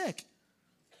who was sick?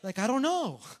 Like, I don't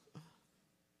know.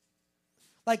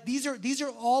 Like, these are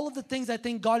all of the things I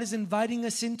think God is inviting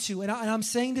us into. And I'm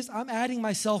saying this, I'm adding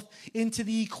myself into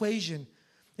the equation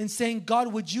and saying,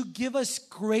 God, would you give us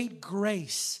great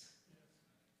grace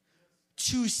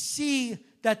to see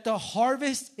that the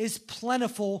harvest is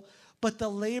plentiful, but the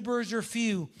laborers are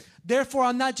few. Therefore,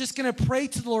 I'm not just going to pray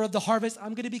to the Lord of the harvest.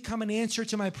 I'm going to become an answer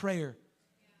to my prayer.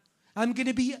 I'm going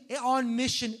to be on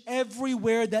mission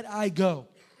everywhere that I go.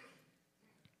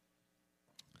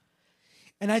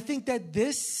 And I think that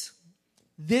this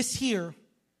here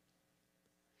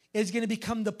is going to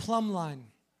become the plumb line.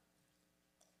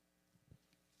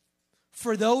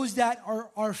 For those that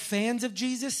are fans of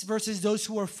Jesus versus those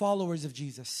who are followers of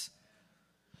Jesus.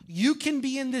 You can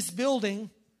be in this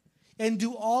building and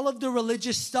do all of the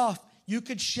religious stuff. You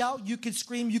could shout, you could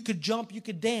scream, you could jump, you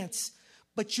could dance.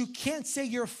 But you can't say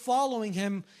you're following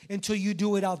Him until you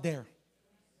do it out there.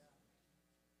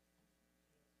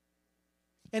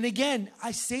 And again,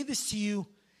 I say this to you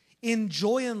in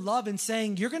joy and love and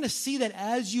saying, you're going to see that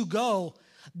as you go,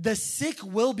 the sick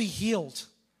will be healed.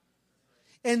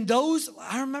 And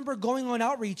I remember going on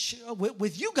outreach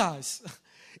with you guys.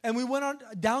 And we went on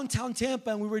downtown Tampa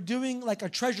and we were doing like a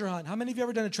treasure hunt. How many of you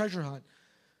ever done a treasure hunt?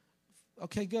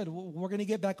 Okay, good. We're going to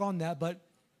get back on that. But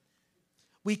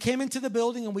we came into the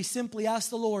building and we simply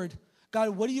asked the Lord,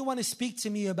 God, what do you want to speak to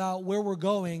me about where we're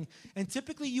going? And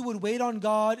typically you would wait on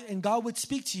God and God would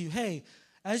speak to you. Hey,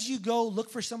 as you go, look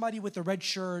for somebody with a red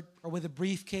shirt or with a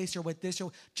briefcase or with this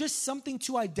or just something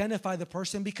to identify the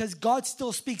person because God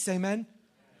still speaks. Amen?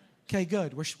 Okay,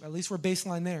 good. At least we're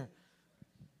baseline there.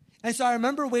 And so I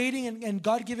remember waiting and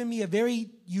God giving me a very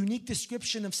unique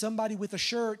description of somebody with a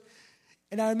shirt.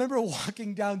 And I remember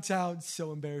walking downtown,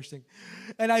 so embarrassing.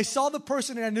 And I saw the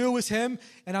person and I knew it was him.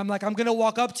 And I'm like, I'm going to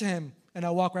walk up to him. And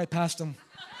I walk right past him.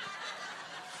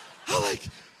 I'm like,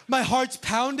 my heart's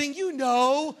pounding. You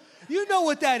know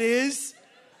what that is.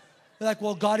 They're like,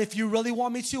 well, God, if you really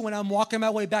want me to, when I'm walking my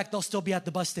way back, they'll still be at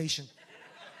the bus station.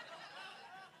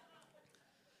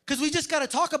 Because we just got to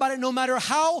talk about it no matter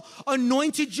how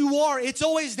anointed you are. It's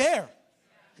always there.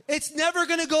 It's never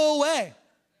going to go away.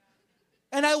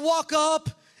 And I walk up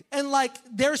and like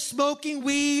they're smoking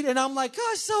weed and I'm like,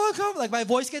 oh, so uncomfortable. Like my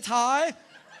voice gets high.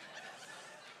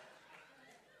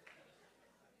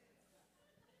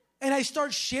 And I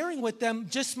start sharing with them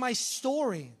just my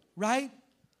story, right?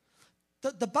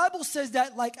 The Bible says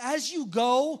that like as you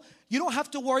go, you don't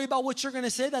have to worry about what you're going to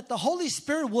say, that the Holy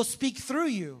Spirit will speak through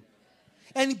you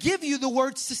and give you the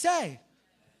words to say.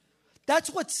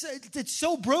 It's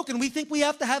so broken. We think we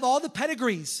have to have all the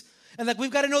pedigrees. And like we've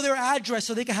got to know their address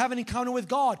so they can have an encounter with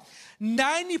God.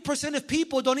 90% of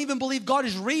people don't even believe God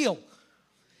is real.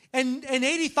 And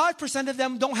 85% of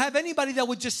them don't have anybody that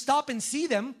would just stop and see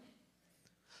them.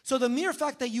 So the mere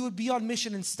fact that you would be on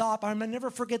mission and stop, I'll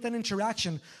never forget that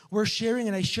interaction. We're sharing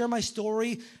and I share my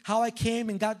story, how I came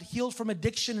and got healed from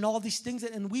addiction and all these things.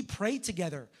 And we prayed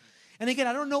together. And again,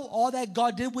 I don't know all that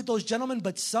God did with those gentlemen,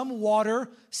 but some water,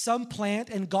 some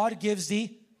plant, and God gives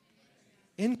the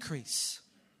increase.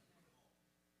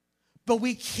 But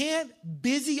we can't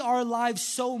busy our lives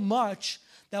so much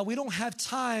that we don't have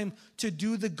time to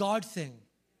do the God thing.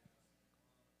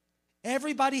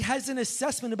 Everybody has an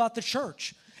assessment about the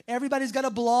church. Everybody's got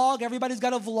a blog. Everybody's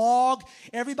got a vlog.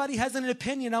 Everybody has an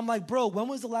opinion. I'm like, bro, when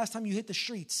was the last time you hit the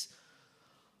streets?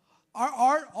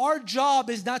 Our job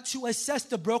is not to assess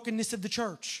the brokenness of the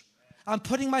church. I'm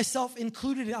putting myself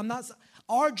included in.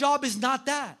 Our job is not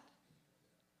that.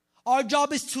 Our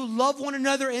job is to love one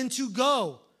another and to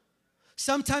go.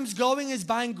 Sometimes going is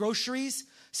buying groceries.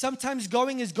 Sometimes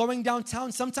going is going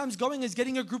downtown. Sometimes going is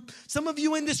getting a group. Some of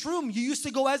you in this room, you used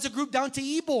to go as a group down to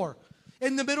Ybor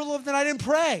in the middle of the night and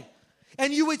pray.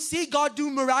 And you would see God do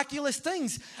miraculous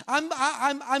things.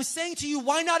 I'm saying to you,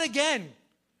 why not again?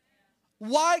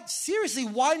 Why, seriously,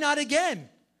 why not again?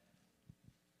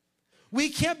 We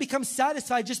can't become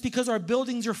satisfied just because our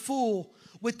buildings are full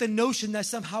with the notion that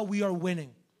somehow we are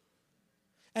winning.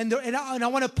 And I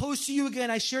want to post to you again,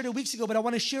 I shared it weeks ago, but I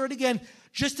want to share it again,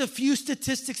 just a few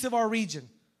statistics of our region.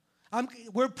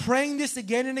 We're praying this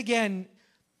again and again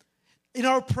in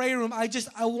our prayer room. I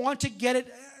want to get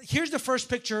it. Here's the first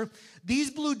picture. These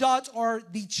blue dots are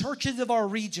the churches of our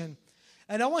region.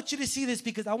 And I want you to see this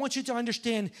because I want you to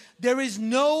understand there is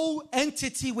no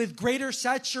entity with greater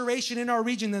saturation in our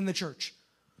region than the church.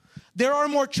 There are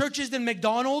more churches than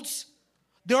McDonald's.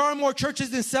 There are more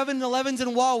churches than 7-Elevens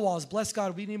and Wawas. Bless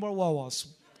God, we need more Wawas.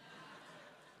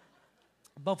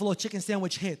 Buffalo chicken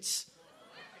sandwich hits.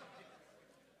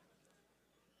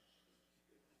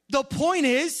 The point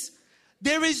is,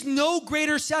 there is no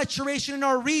greater saturation in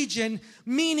our region,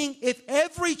 meaning if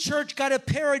every church got a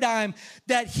paradigm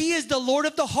that he is the Lord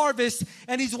of the harvest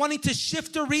and he's wanting to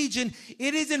shift a region,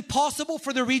 it is impossible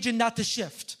for the region not to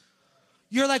shift.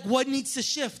 You're like, what needs to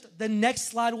shift? The next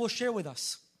slide will share with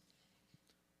us.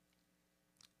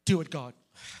 Do it, God.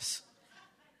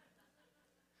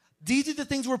 These are the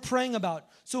things we're praying about.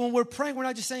 So when we're praying, we're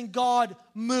not just saying, God,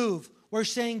 move. We're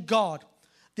saying, God,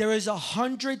 there is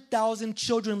 100,000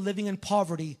 children living in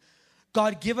poverty.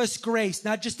 God, give us grace,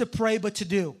 not just to pray, but to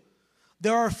do.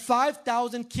 There are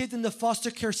 5,000 kids in the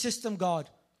foster care system, God.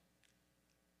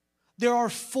 There are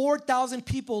 4,000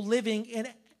 people living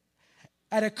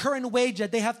at a current wage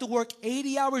that they have to work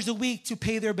 80 hours a week to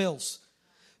pay their bills.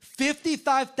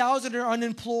 55,000 are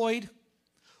unemployed.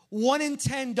 1 in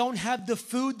 10 don't have the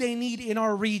food they need in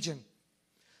our region.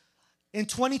 In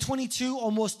 2022,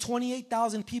 almost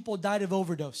 28,000 people died of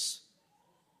overdose.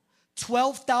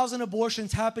 12,000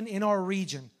 abortions happened in our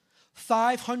region.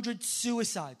 500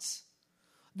 suicides.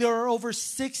 There are over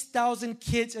 6,000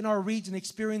 kids in our region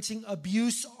experiencing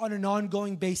abuse on an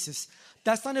ongoing basis.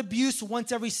 That's not abuse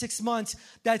once every 6 months.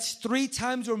 That's 3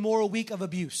 times or more a week of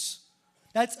abuse.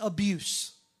 That's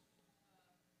abuse.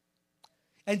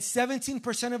 And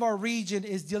 17% of our region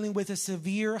is dealing with a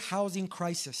severe housing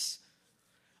crisis,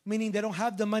 meaning they don't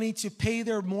have the money to pay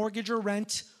their mortgage or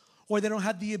rent, or they don't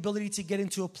have the ability to get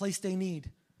into a place they need.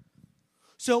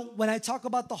 So when I talk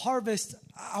about the harvest,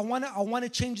 I want to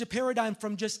change the paradigm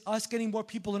from just us getting more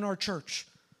people in our church.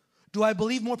 Do I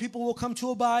believe more people will come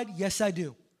to Abide? Yes, I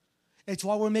do. It's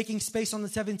why we're making space on the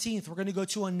 17th. We're going to go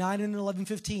to a 9 and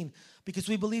 11:15 because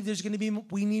we believe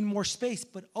we need more space.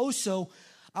 But also,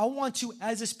 I want to,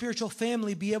 as a spiritual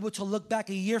family, be able to look back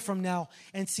a year from now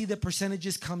and see the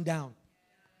percentages come down.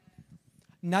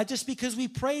 Not just because we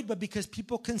prayed, but because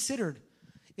people considered.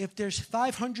 If there's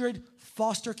 500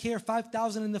 foster care,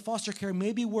 5,000 in the foster care,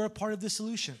 maybe we're a part of the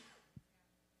solution.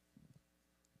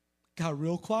 Got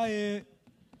real quiet.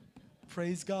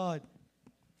 Praise God.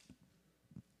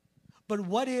 But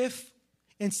what if,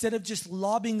 instead of just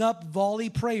lobbing up volley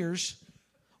prayers,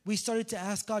 we started to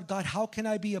ask God, how can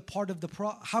I be a part of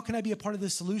the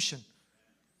solution?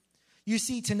 You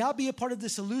see, to not be a part of the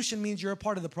solution means you're a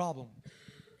part of the problem.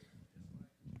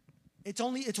 It's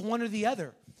one or the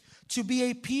other. To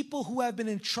be a people who have been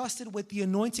entrusted with the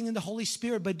anointing and the Holy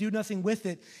Spirit but do nothing with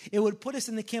it, it would put us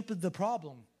in the camp of the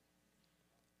problem.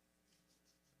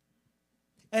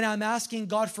 And I'm asking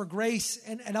God for grace,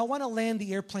 and I want to land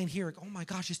the airplane here. Oh my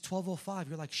gosh, it's 12:05.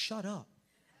 You're like, shut up.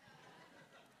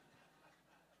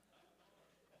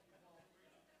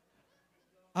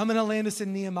 I'm going to land us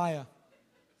in Nehemiah.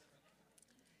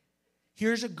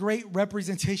 Here's a great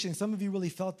representation. Some of you really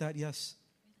felt that, yes.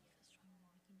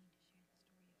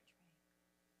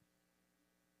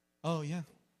 Oh, yeah.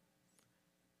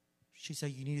 She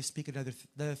said you need to speak another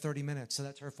 30 minutes, so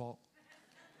that's her fault.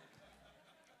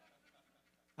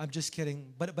 I'm just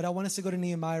kidding. But I want us to go to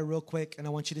Nehemiah real quick, and I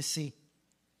want you to see.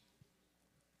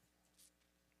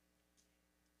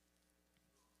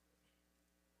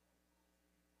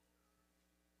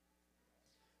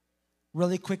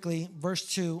 Really quickly, verse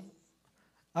 2.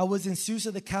 I was in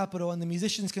Susa, the capital, and the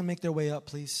musicians can make their way up,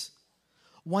 please.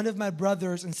 One of my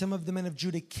brothers and some of the men of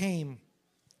Judah came.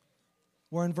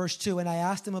 We're in verse 2. And I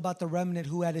asked them about the remnant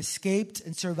who had escaped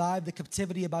and survived the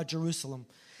captivity about Jerusalem.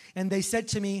 And they said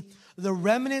to me, the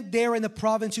remnant there in the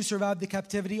province who survived the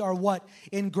captivity are what?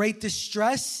 In great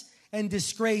distress and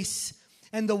disgrace.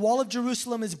 And the wall of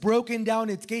Jerusalem is broken down.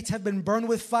 Its gates have been burned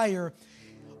with fire.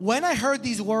 When I heard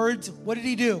these words, what did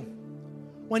he do?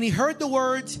 When he heard the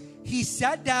words, he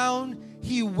sat down,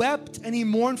 he wept, and he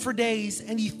mourned for days,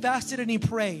 and he fasted and he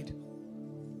prayed.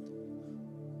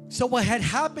 So what had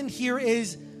happened here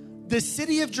is the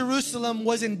city of Jerusalem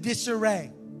was in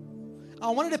disarray. I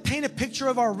wanted to paint a picture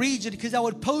of our region because I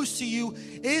would pose to you,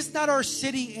 is not our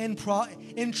city in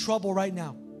trouble right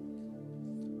now?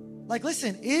 Like,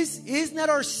 listen, is not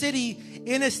our city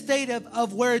in a state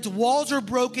of where its walls are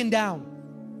broken down?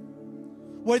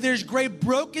 Where there's great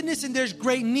brokenness and there's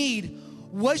great need?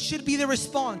 What should be the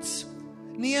response?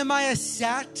 Nehemiah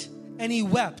sat and he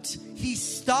wept. He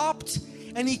stopped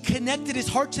and he connected his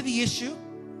heart to the issue.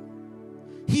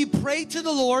 He prayed to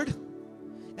the Lord.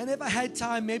 And if I had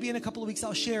time, maybe in a couple of weeks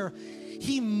I'll share.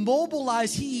 He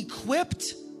mobilized, he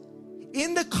equipped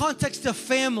in the context of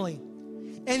family.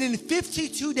 And in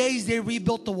 52 days, they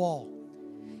rebuilt the wall.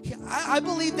 I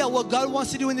believe that what God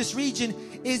wants to do in this region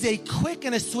is a quick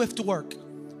and a swift work.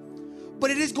 But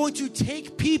it is going to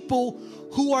take people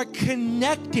who are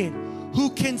connected, who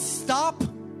can stop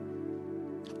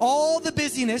all the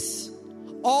busyness,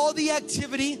 all the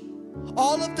activity,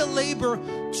 all of the labor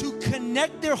to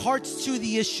connect their hearts to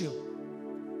the issue.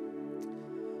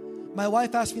 My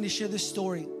wife asked me to share this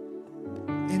story.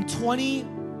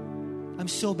 I'm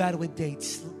so bad with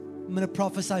dates. I'm going to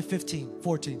prophesy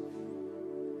 14.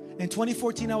 In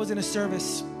 2014, I was in a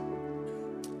service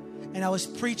and I was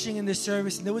preaching in this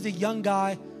service, and there was a young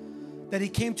guy that he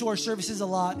came to our services a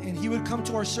lot, and he would come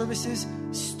to our services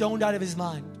stoned out of his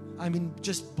mind. I mean,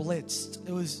 just blitzed.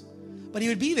 But he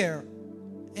would be there.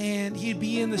 And he'd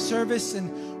be in the service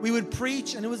and we would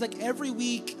preach, and it was like every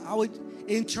week I would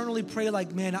internally pray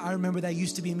like, man, I remember that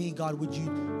used to be me. God, would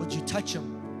you touch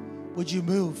him? Would you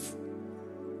move?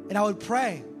 And I would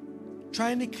pray,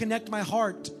 trying to connect my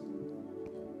heart.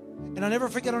 And I'll never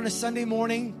forget, on a Sunday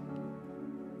morning,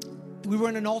 we were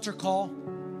in an altar call,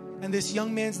 and this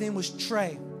young man's name was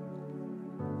Trey.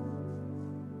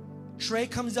 Trey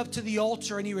comes up to the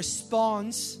altar and he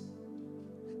responds.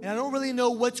 And I don't really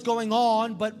know what's going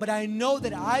on, but I know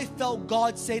that I felt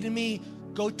God say to me,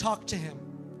 go talk to him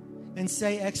and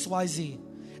say X, Y, Z.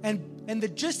 And the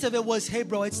gist of it was, hey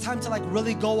bro, it's time to like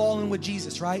really go all in with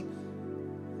Jesus, right?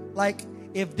 Like,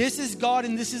 if this is God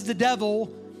and this is the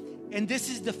devil and this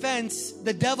is the fence,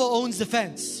 the devil owns the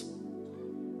fence.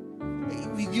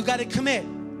 You got to commit.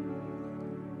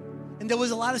 And there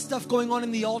was a lot of stuff going on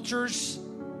in the altars.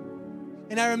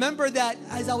 And I remember that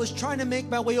as I was trying to make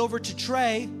my way over to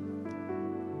Trey,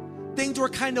 things were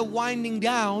kind of winding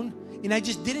down, and I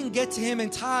just didn't get to him in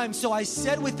time. So I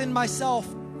said within myself,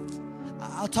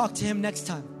 I'll talk to him next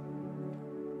time.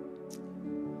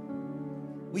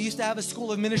 We used to have a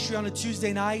school of ministry on a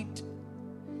Tuesday night.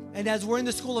 And as we're in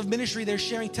the school of ministry, they're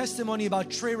sharing testimony about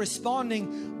Trey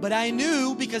responding. But I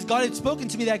knew, because God had spoken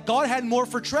to me, that God had more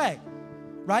for Trey,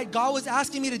 right? God was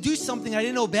asking me to do something I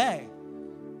didn't obey.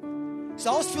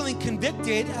 So I was feeling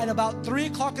convicted. At about 3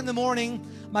 o'clock in the morning,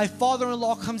 my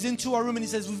father-in-law comes into our room and he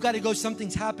says, we've got to go,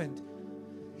 something's happened.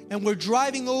 And we're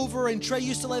driving over, and Trey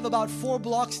used to live about 4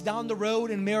 blocks down the road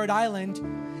in Merritt Island.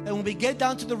 And when we get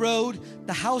down to the road,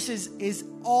 the house is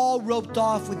all roped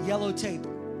off with yellow tape.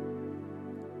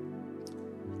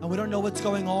 And we don't know what's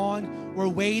going on. We're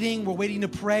waiting to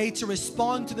pray, to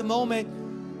respond to the moment.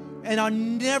 And I'll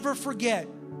never forget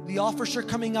the officer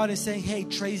coming out and saying, hey,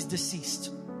 Trey's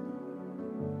deceased.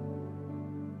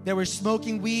 They were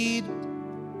smoking weed.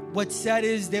 What's said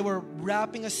is they were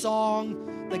rapping a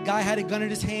song. The guy had a gun in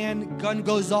his hand. Gun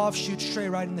goes off, shoots Trey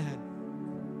right in the head.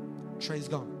 Trey's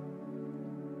gone.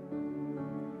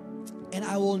 And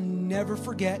I will never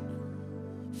forget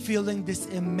feeling this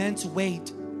immense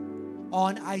weight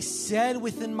on. I said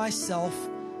within myself,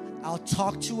 I'll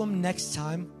talk to him next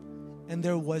time. And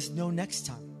there was no next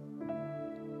time.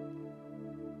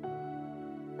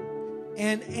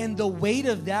 And the weight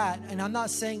of that, and I'm not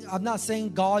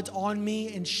saying God's on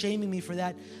me and shaming me for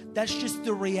that. That's just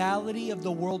the reality of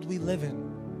the world we live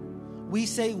in. We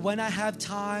say, when I have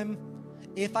time,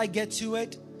 if I get to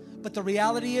it. But the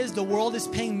reality is, the world is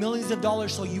paying millions of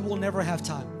dollars, so you will never have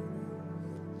time.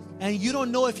 And you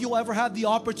don't know if you'll ever have the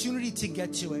opportunity to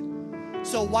get to it.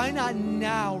 So why not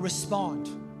now respond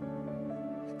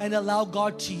and allow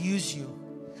God to use you?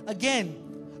 Again,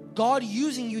 God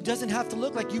using you doesn't have to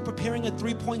look like you preparing a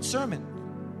 3-point sermon.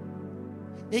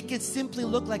 It can simply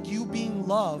look like you being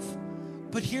love.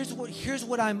 But here's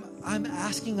what I'm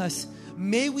asking us.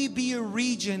 May we be a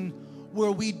region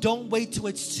where we don't wait till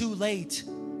it's too late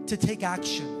to take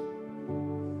action.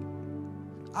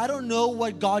 I don't know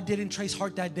what God did in Trey's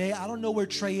heart that day. I don't know where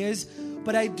Trey is,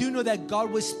 but I do know that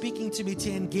God was speaking to me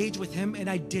to engage with him, and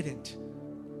I didn't.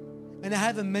 And I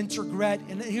have immense regret.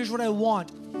 And here's what I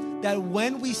want, that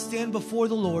when we stand before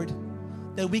the Lord,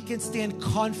 that we can stand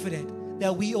confident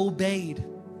that we obeyed.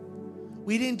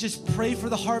 We didn't just pray for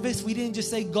the harvest. We didn't just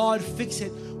say, God, fix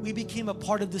it. We became a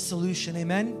part of the solution.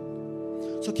 Amen?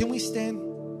 So can we stand?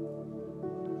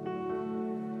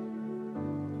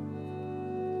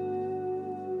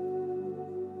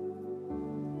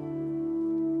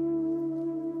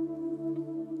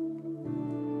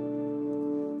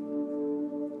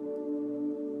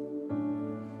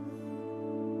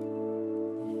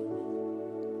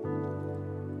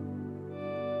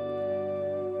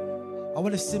 I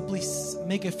want to simply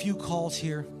make a few calls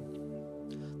here.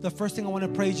 The first thing I want to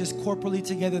pray is just corporately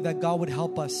together that God would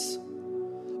help us.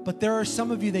 But there are some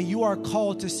of you that you are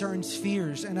called to certain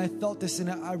spheres, and I felt this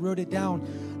and I wrote it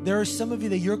down. There are some of you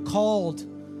that you're called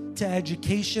to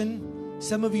education.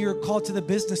 Some of you are called to the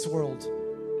business world.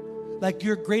 Like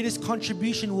your greatest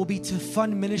contribution will be to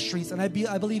fund ministries, and I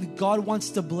believe God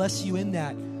wants to bless you in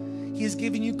that. He has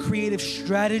given you creative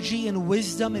strategy and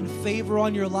wisdom and favor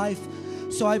on your life.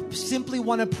 So I simply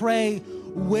want to pray,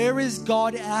 where is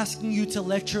God asking you to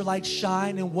let your light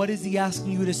shine, and what is He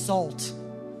asking you to salt?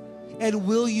 And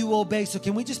will you obey? So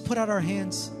can we just put out our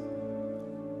hands?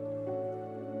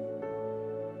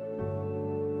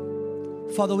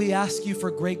 Father, we ask you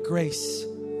for great grace,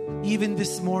 even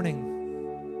this morning.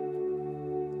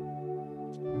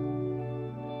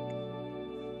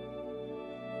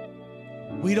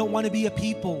 We don't want to be a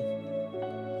people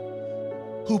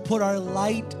who put our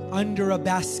light under a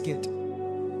basket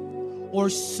or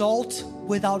salt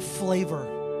without flavor.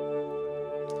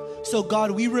 So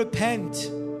God, we repent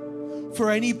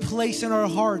for any place in our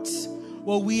hearts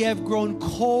where we have grown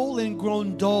cold and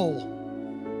grown dull.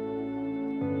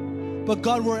 But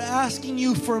God, we're asking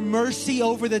you for mercy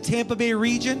over the Tampa Bay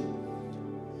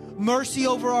region, mercy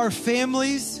over our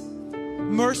families,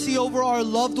 mercy over our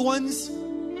loved ones,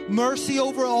 mercy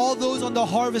over all those on the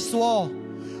harvest wall.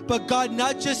 But God,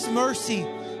 not just mercy,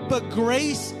 but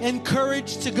grace and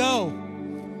courage to go.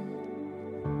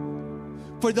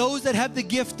 For those that have the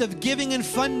gift of giving and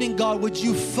funding, God, would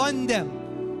you fund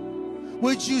them?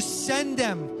 Would you send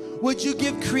them? Would you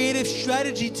give creative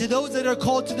strategy to those that are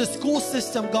called to the school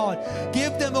system, God?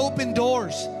 Give them open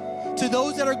doors. To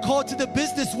those that are called to the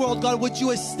business world, God, would you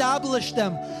establish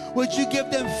them? Would you give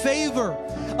them favor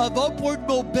of upward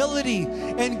mobility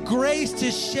and grace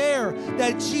to share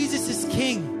that Jesus is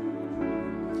King?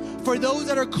 For those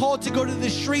that are called to go to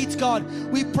the streets, God,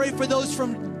 we pray for those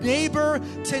from neighbor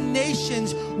to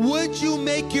nations. Would you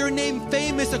make your name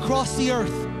famous across the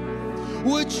earth?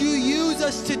 Would you use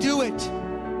us to do it?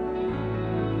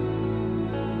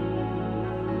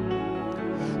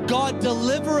 God,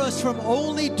 deliver us from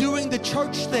only doing the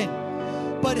church thing,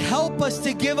 but help us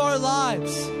to give our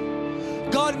lives.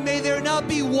 God, may there not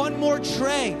be one more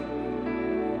Trey.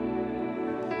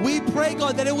 We pray,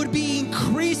 God, that it would be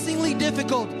increasingly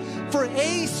difficult for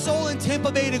a soul in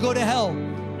Tampa Bay to go to hell.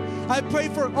 I pray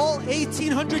for all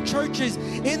 1,800 churches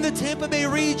in the Tampa Bay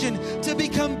region to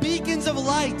become beacons of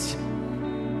light.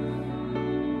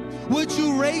 Would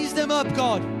you raise them up,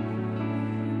 God?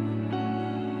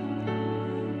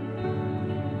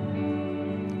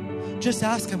 Just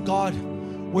ask Him, God,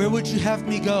 where would you have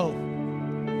me go?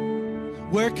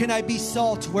 Where can I be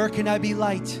salt? Where can I be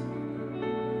light?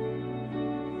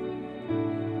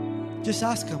 Just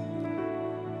ask Him.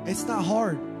 It's not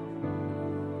hard.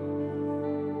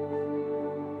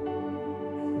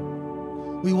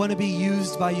 We want to be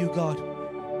used by you, God.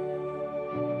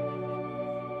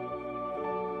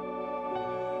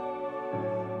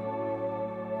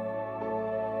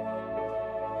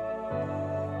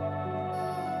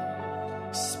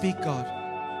 Speak, God.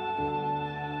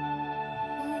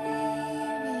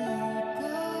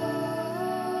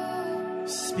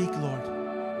 Speak, Lord.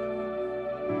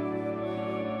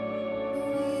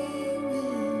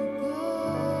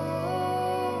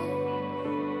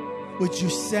 Would you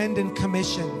send and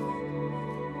commission?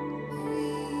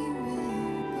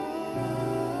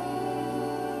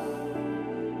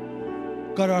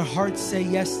 God, our hearts say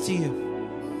yes to you.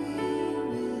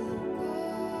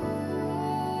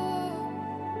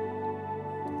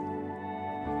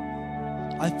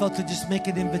 I felt to just make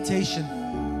an invitation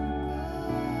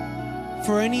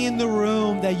For any in the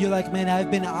room that you're like, man,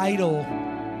 I've been idle,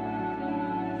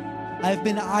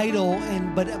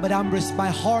 but my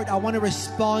heart, I want to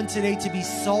respond today to be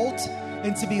salt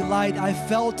and to be light. I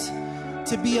felt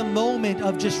to be a moment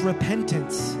of just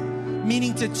repentance,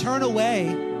 meaning to turn away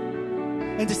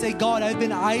and to say, God, I've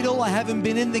been idle, I haven't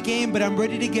been in the game, but I'm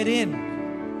ready to get in.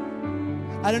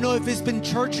 I don't know if it's been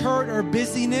church hurt or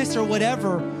busyness or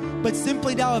whatever, but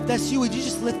simply now, if that's you, would you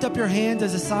just lift up your hands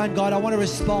as a sign? God, I want to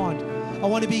respond. I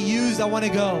want to be used. I want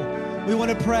to go. We want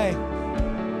to pray.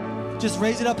 Just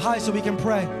raise it up high so we can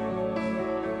pray.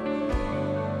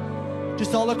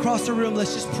 Just all across the room,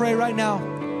 let's just pray right now.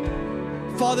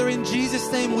 Father, in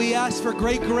Jesus' name, we ask for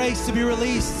great grace to be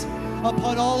released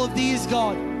upon all of these,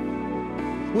 God.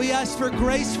 We ask for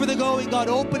grace for the going, God.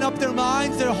 Open up their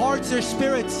minds, their hearts, their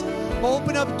spirits.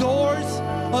 Open up doors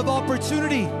of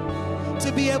opportunity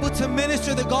to be able to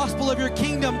minister the gospel of your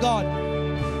kingdom, God.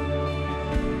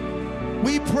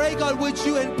 We pray, God, would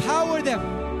you empower them?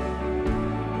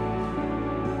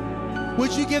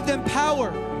 Would you give them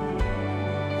power?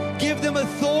 Give them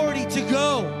authority to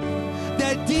go.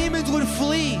 That demons would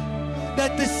flee.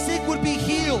 That the sick would be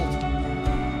healed.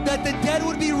 That the dead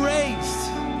would be raised.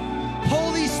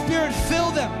 Holy Spirit, fill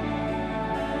them.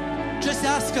 Just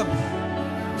ask Him,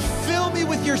 fill me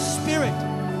with your Spirit.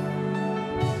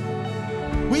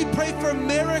 We pray for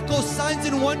miracles, signs,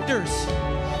 and wonders.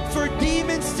 For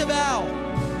demons to bow.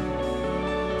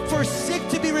 For sick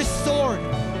to be restored.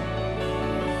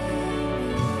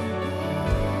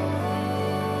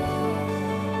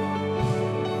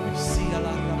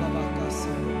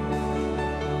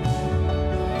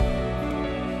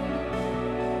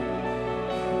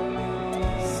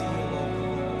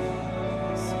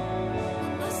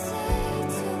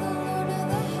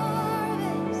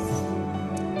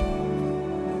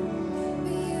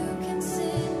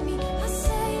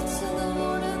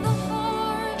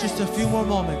 Just a few more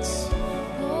moments.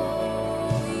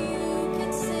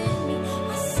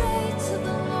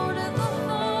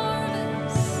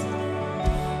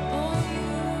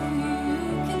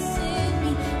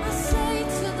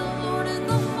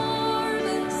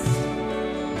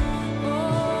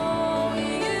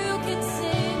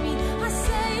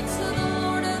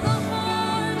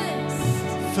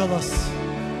 Fill us.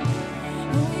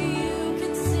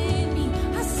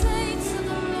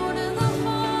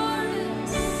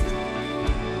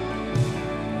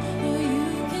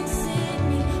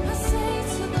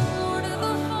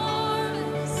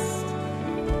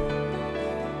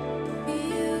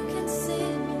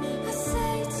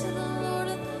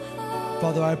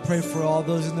 Father, I pray for all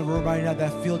those in the room right now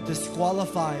that feel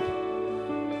disqualified.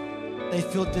 They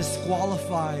feel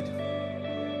disqualified,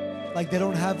 like they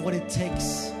don't have what it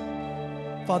takes.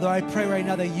 Father, I pray right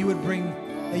now that you would bring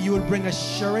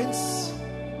assurance,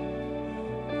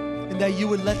 and that you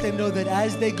would let them know that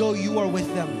as they go, you are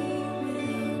with them.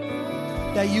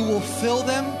 That you will fill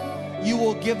them, you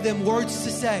will give them words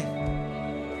to say.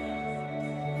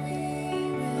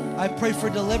 I pray for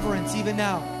deliverance even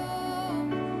now.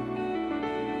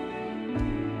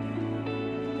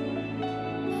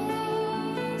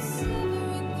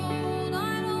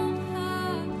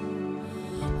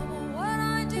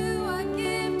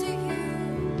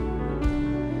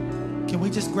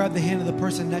 Just grab the hand of the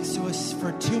person next to us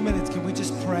for 2 minutes. Can we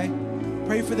just pray?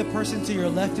 Pray for the person to your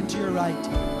left and to your right.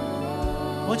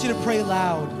 I want you to pray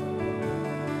loud.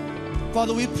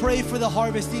 Father, we pray for the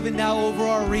harvest even now over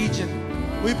our region.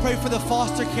 We pray for the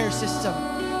foster care system.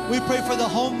 We pray for the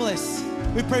homeless.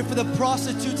 We pray for the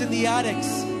prostitutes and the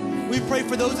addicts. We pray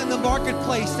for those in the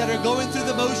marketplace that are going through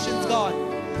the motions, God.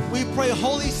 We pray,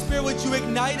 Holy Spirit, would you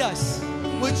ignite us?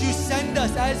 Would you send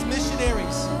us as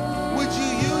missionaries? Would you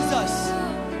use us?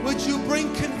 Would you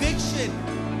bring conviction?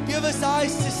 Give us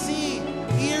eyes to see,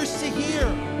 ears to hear,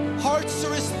 hearts to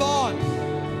respond.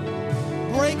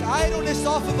 Break idleness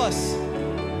off of us.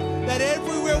 That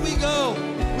everywhere we go,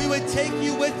 we would take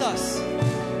you with us.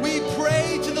 We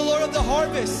pray to the Lord of the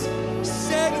harvest.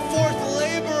 Send forth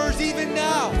laborers even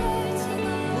now.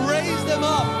 Raise them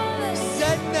up.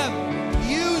 Send them.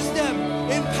 Use them.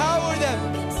 Empower them.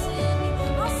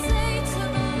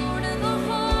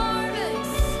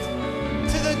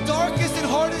 Darkest and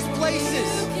hardest places.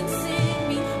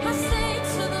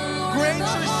 Grant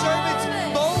your servants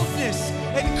boldness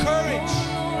and courage.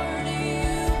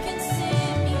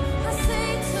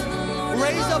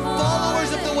 Raise up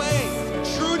followers of the way,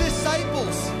 true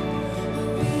disciples.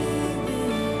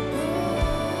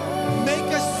 Make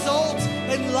us salt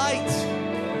and light.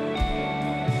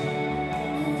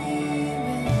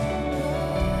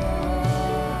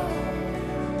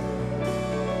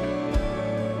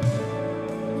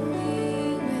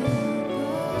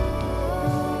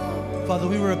 Father,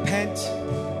 we repent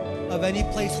of any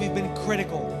place we've been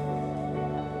critical.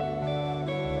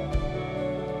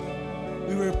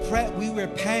 We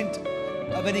repent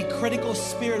of any critical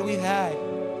spirit we've had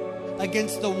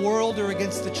against the world or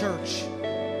against the church.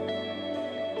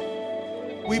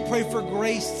 We pray for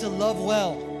grace to love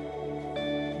well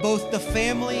both the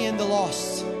family and the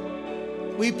lost.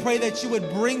 We pray that you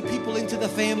would bring people into the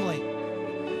family,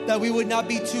 that we would not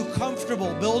be too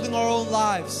comfortable building our own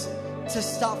lives to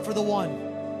stop for the one.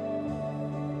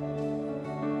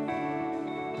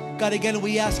 God, again,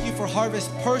 we ask you for harvest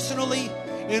personally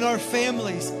in our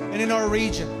families and in our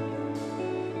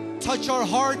region. Touch our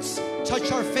hearts,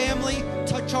 touch our family,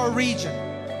 touch our region.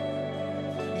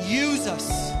 Use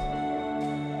us.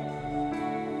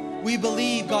 We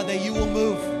believe, God, that you will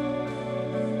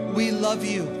move. We love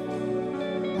you.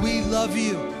 We love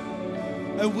you.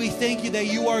 And we thank you that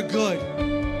you are good.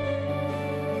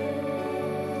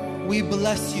 We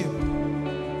bless you.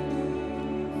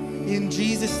 In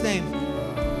Jesus' name.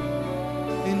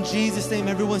 In Jesus' name,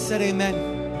 everyone said amen.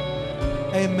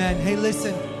 Amen. Hey,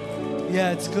 listen.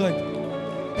 Yeah, it's good.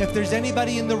 If there's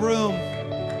anybody in the room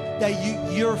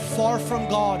that you're far from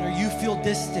God, or you feel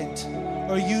distant,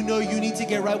 or you know you need to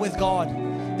get right with God,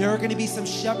 there are going to be some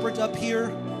shepherds up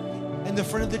here in the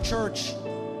front of the church.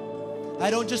 I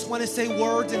don't just want to say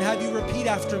words and have you repeat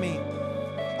after me.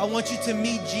 I want you to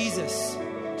meet Jesus.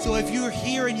 So if you're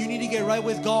here and you need to get right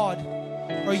with God,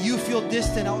 or you feel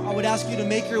distant, I would ask you to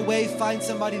make your way, find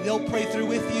somebody, they'll pray through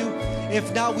with you.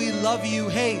 If not, we love you.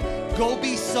 Hey, go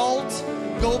be salt,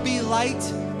 go be light,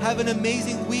 have an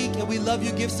amazing week, and we love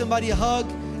you. Give somebody a hug,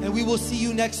 and we will see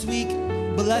you next week.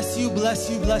 Bless you, bless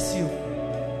you, bless you.